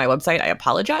me via my website, I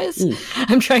apologize.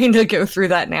 I'm trying to go through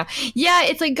that now. Yeah,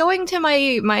 it's like going to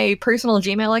my personal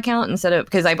Gmail account instead of,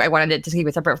 because I wanted it to keep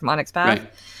it separate from Onyx Path. Right.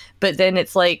 But then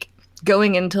it's like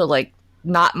going into like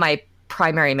not my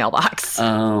primary mailbox.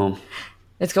 Oh.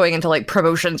 It's going into like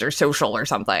promotions or social or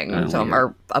something.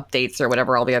 Or updates or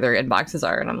whatever all the other inboxes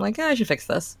are. And I'm like, I should fix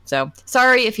this. So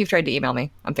sorry if you've tried to email me.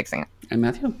 I'm fixing it. And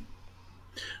Matthew?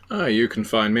 You can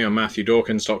find me on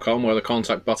MatthewDawkins.com, where the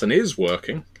contact button is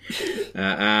working.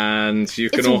 And you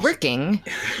can It's working.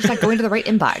 It's not going to the right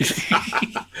inbox.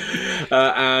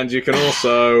 And you can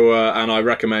also, and I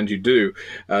recommend you do,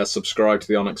 subscribe to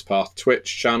the Onyx Path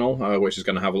Twitch channel, which is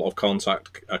going to have a lot of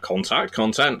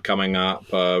content coming up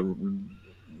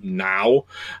now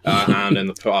and in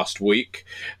the past week.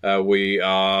 We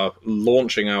are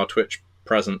launching our Twitch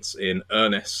presence in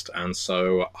earnest, and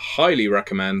so highly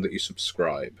recommend that you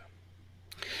subscribe.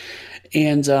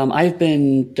 And I've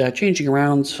been changing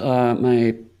around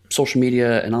my social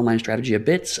media and online strategy a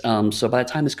bit. So by the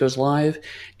time this goes live,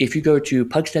 if you go to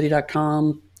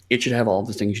pugsteady.com, it should have all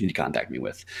the things you need to contact me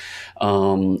with.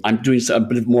 I'm doing a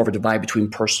bit more of a divide between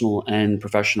personal and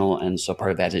professional, and so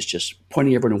part of that is just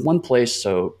pointing everyone in one place.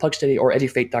 So Pugsteady or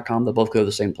EddieFate.com, they'll both go to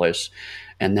the same place,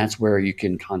 and that's where you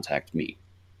can contact me.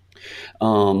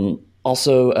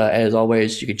 Also, as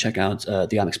always, you can check out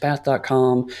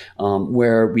theonyxpath.com,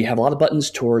 where we have a lot of buttons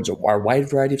towards our wide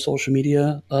variety of social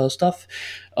media stuff.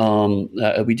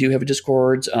 We do have a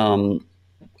Discord.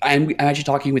 I'm actually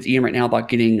talking with Ian right now about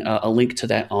getting a link to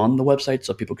that on the website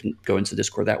so people can go into the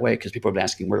Discord that way, because people have been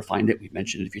asking where to find it. We've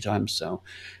mentioned it a few times. So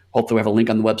hopefully we have a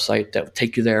link on the website that will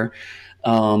take you there.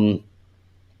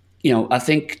 I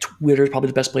think Twitter is probably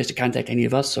the best place to contact any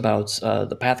of us about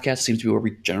the Pathcast. It seems to be where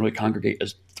we generally congregate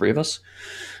as three of us.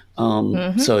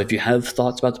 So if you have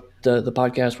thoughts about the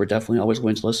podcast, we're definitely always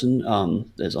willing to listen,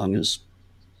 as long as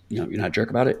you're not a jerk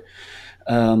about it.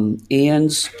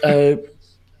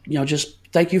 Just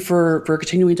thank you for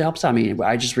continuing to help us out. I mean,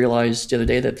 I just realized the other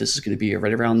day that this is going to be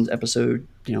right around episode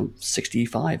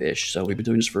 65-ish. So we've been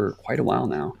doing this for quite a while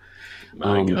now.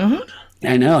 My God.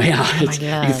 I know,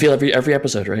 yeah. You feel every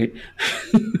episode, right?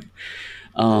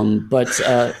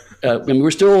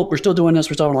 We're still doing this.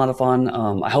 We're still having a lot of fun.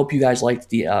 I hope you guys liked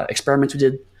the experiments we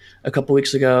did a couple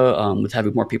weeks ago with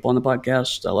having more people on the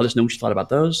podcast. Let us know what you thought about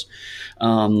those.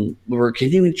 We're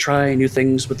continuing to try new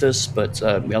things with this, but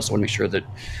we also want to make sure that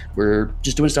we're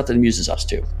just doing stuff that amuses us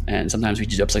too. And sometimes we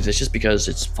do episodes like this just because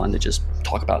it's fun to just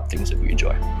talk about things that we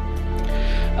enjoy.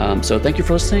 So thank you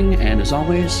for listening, and as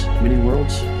always, many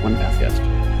worlds, one Pathcast.